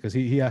out to me, because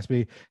he asked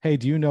me, hey,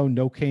 do you know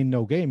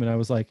NoKaneNoGame? And I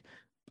was like,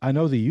 I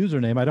know the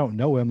username. I don't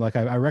know him. Like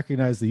I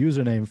recognize the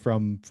username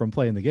from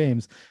playing the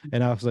games.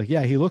 And I was like,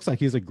 yeah, he looks like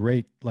he's a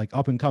great, like,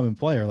 up and coming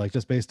player. Like,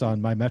 just based on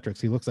my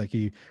metrics, he looks like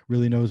he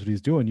really knows what he's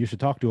doing. You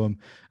should talk to him.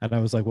 And I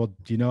was like, well,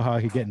 do you know how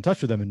I could get in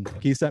touch with him? And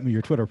he sent me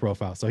your Twitter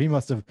profile. So he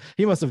must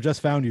have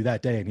just found you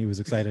that day, and he was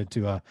excited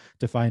to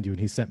find you.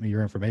 And he sent me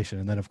your information.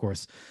 And then of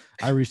course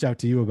I reached out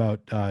to you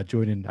about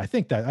joining. I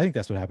think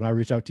that's what happened. I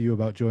reached out to you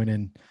about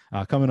joining,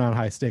 coming on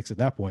High Stakes at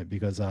that point,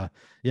 because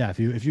if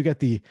you get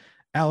the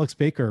Alex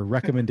Baker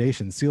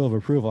recommendation seal of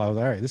approval, I was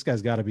like, all right, this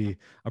guy's got to be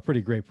a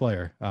pretty great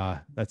player.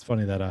 That's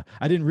funny that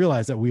I didn't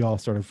realize that we all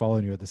started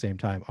following you at the same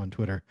time on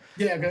Twitter.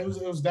 Yeah, it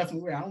was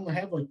definitely weird. I only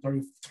have like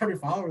 30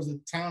 followers at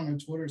the time on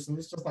Twitter, so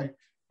it's just like,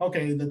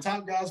 okay, the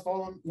top guys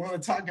follow one of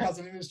the top guys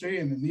in the industry,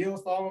 and the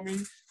Neil's follow me.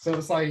 So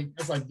it's like,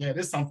 yeah,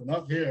 there's something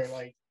up here.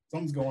 Like,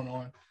 something's going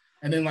on.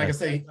 And then, like I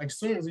say, like, as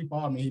soon as he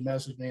followed me, he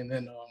messaged me, and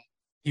then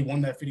he won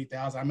that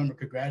 50,000. I remember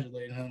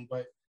congratulating him,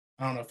 but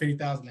I don't know,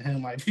 50,000 to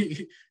him might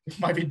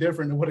be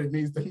different than what it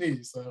means to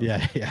me. So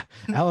yeah.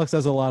 Alex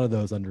has a lot of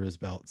those under his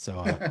belt,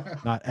 so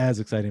not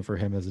as exciting for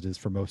him as it is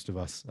for most of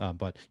us.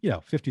 But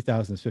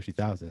 50,000 is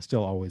 50,000. It's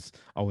still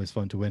always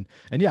fun to win.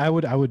 And yeah, I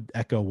would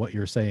echo what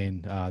you're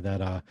saying.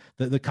 That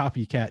the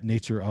copycat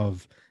nature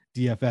of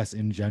DFS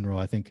in general,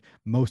 I think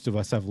most of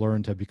us have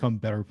learned to become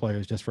better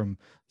players just from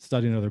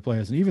studying other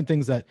players, and even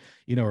things that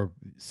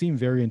seem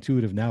very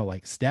intuitive now,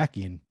 like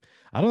stacking.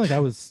 I don't think I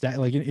was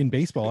like in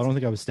baseball. I don't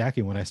think I was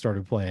stacking when I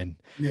started playing.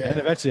 Yeah. And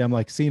eventually I'm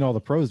like seeing all the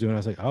pros doing it. I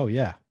was like, oh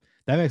yeah,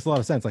 that makes a lot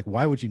of sense. Like,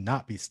 why would you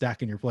not be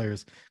stacking your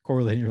players,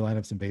 correlating your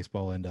lineups in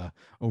baseball? And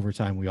over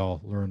time, we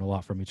all learn a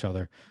lot from each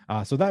other.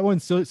 So that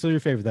one's still your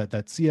favorite,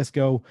 that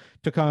CS:GO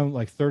took on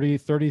like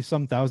 $30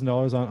 some thousand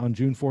on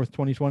June 4th,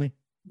 2020.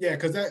 Yeah,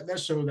 because that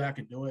showed that I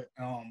could do it.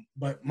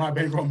 But my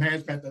bankroll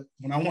management, that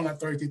when I won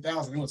that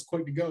 32,000, it was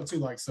quick to go too.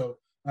 Like, so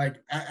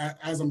like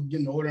as I'm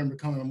getting older and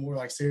becoming a more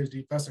like serious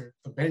DFSer,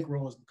 the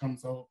bankroll has become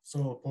so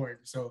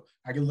important. So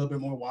I get a little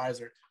bit more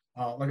wiser.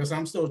 Like I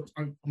said,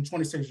 I'm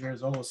 26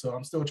 years old, so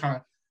I'm still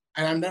trying.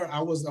 And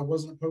I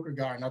wasn't a poker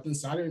guy or nothing,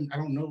 so I didn't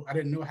know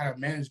how to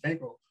manage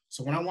bankroll.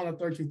 So when I won a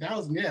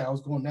 32,000, yeah, I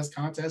was going next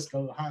contest,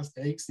 go to high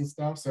stakes and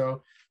stuff.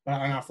 So, but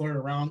I flirted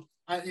around.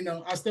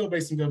 I still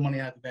made some good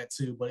money after that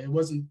too, but it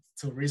wasn't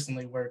till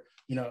recently where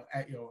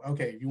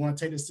okay, if you want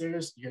to take this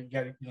serious, you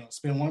got to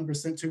spend 1%,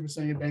 2%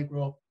 of your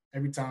bankroll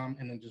every time,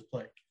 and then just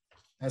play.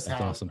 That's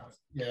awesome.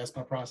 That's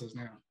my process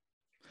now.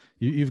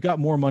 You've got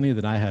more money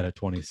than I had at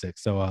 26,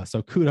 so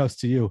kudos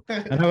to you.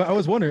 And I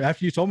was wondering,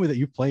 after you told me that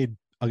you played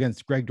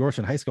against Greg Dortch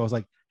in high school, I was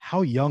like,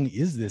 how young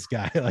is this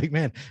guy? Like,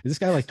 man, is this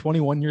guy like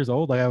 21 years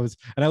old? Like I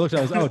looked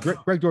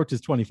at, Greg Dortch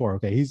is 24.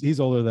 Okay, he's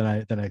older than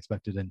I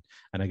expected, and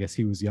I guess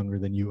he was younger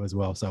than you as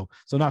well. So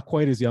not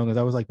quite as young as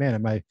I was. Like,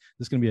 man,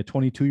 this going to be a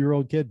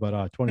 22-year-old kid?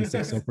 But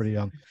 26, so pretty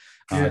young.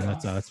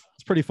 It's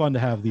pretty fun to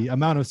have the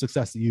amount of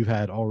success that you've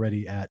had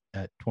already at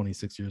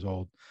 26 years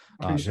old.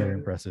 Very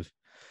impressive.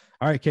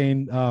 All right,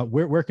 Kane,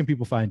 where can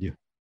people find you?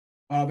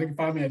 They can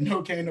find me at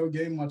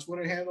NoKaneNoGame, my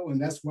Twitter handle,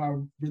 and that's why I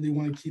really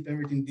want to keep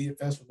everything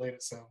DFS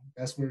related. So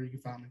that's where you can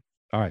find me.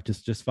 All right,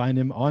 just find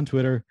him on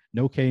Twitter.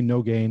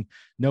 NoKaneNoGame.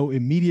 No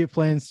immediate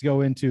plans to go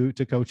into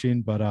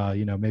coaching, but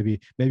maybe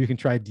you can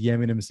try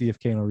DMing him and see if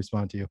Kane will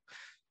respond to you.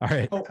 All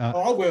right.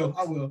 I will.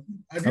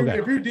 If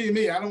you DM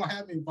me, I don't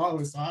have any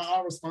followers, so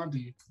I'll respond to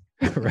you.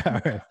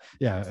 Right.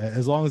 Yeah,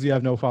 as long as you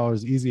have no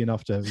followers, easy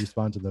enough to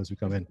respond to those who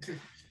come in.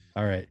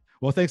 All right.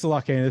 Well, thanks a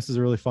lot, Kane. This is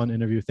a really fun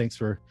interview. Thanks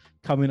for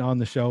coming on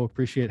the show.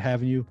 Appreciate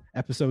having you.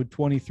 Episode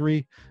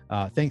 23.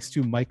 Thanks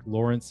to Mike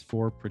Lawrence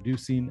for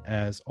producing.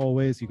 As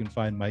always, you can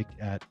find Mike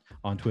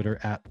on Twitter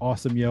at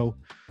AwesomeYo.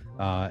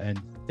 And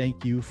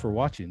thank you for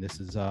watching. This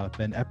has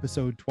been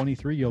episode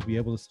 23. You'll be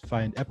able to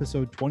find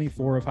episode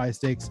 24 of High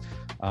Stakes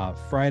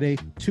Friday,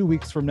 2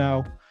 weeks from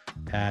now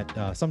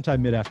at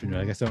sometime mid-afternoon.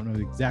 I guess I don't know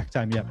the exact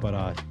time yet,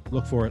 but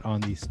look for it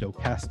on the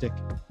Stochastic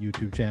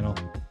YouTube channel.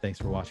 Thanks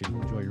for watching.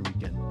 Enjoy your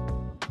weekend.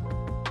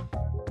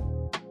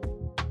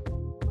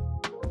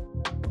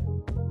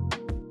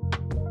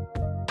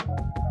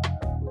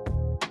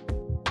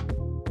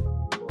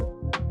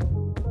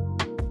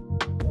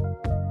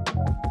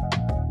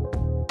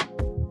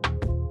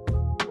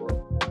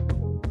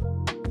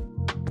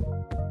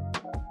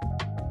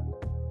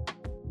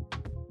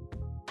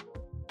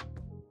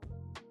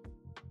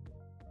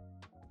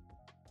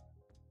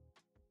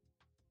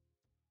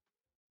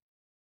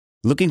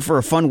 Looking for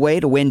a fun way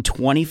to win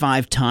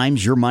 25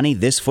 times your money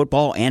this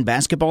football and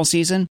basketball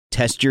season?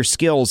 Test your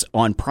skills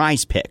on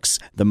Prize Picks,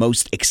 the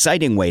most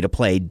exciting way to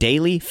play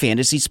daily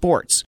fantasy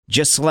sports.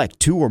 Just select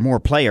 2 or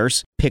more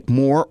players, pick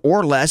more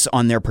or less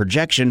on their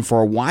projection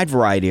for a wide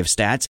variety of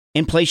stats,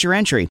 and place your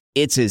entry.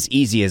 It's as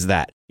easy as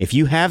that. If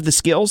you have the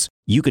skills,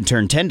 you can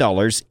turn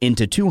 $10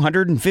 into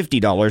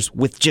 $250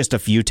 with just a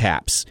few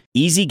taps.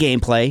 Easy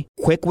gameplay,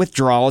 quick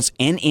withdrawals,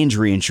 and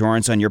injury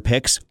insurance on your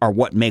picks are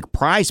what make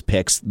Prize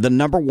Picks the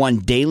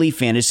 #1 daily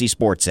fantasy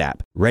sports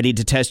app. Ready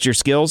to test your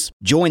skills?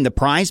 Join the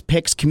Prize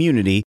Picks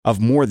community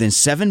of more than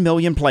 7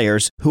 million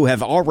players who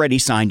have already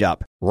signed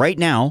up. Right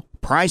now,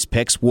 Prize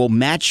Picks will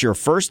match your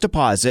first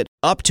deposit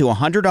up to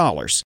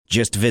 $100.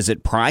 Just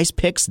visit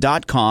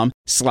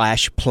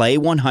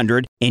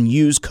prizepicks.com/play100 and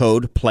use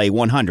code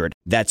play100.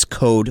 That's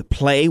code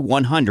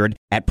play100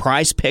 at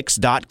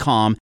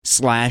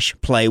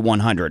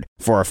prizepicks.com/play100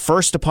 for a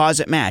first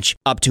deposit match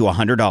up to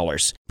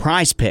 $100.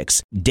 Prize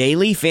Picks,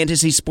 daily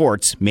fantasy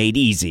sports made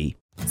easy.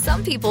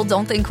 Some people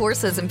don't think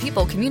horses and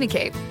people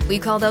communicate. We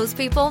call those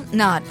people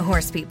not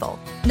horse people.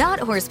 Not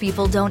horse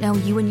people don't know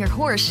you and your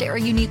horse share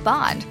a unique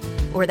bond,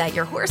 or that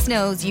your horse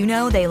knows you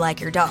know they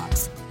like your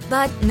dogs.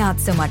 But not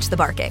so much the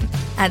barking.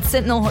 At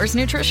Sentinel Horse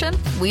Nutrition,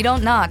 we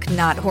don't knock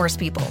not horse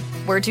people.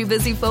 We're too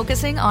busy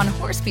focusing on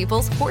horse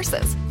people's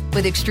horses.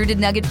 With extruded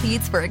nugget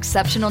feeds for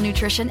exceptional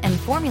nutrition and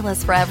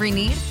formulas for every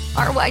need,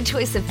 our wide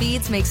choice of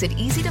feeds makes it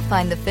easy to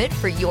find the fit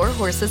for your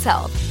horse's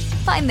health.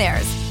 Find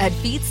theirs at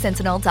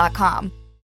feedsentinel.com.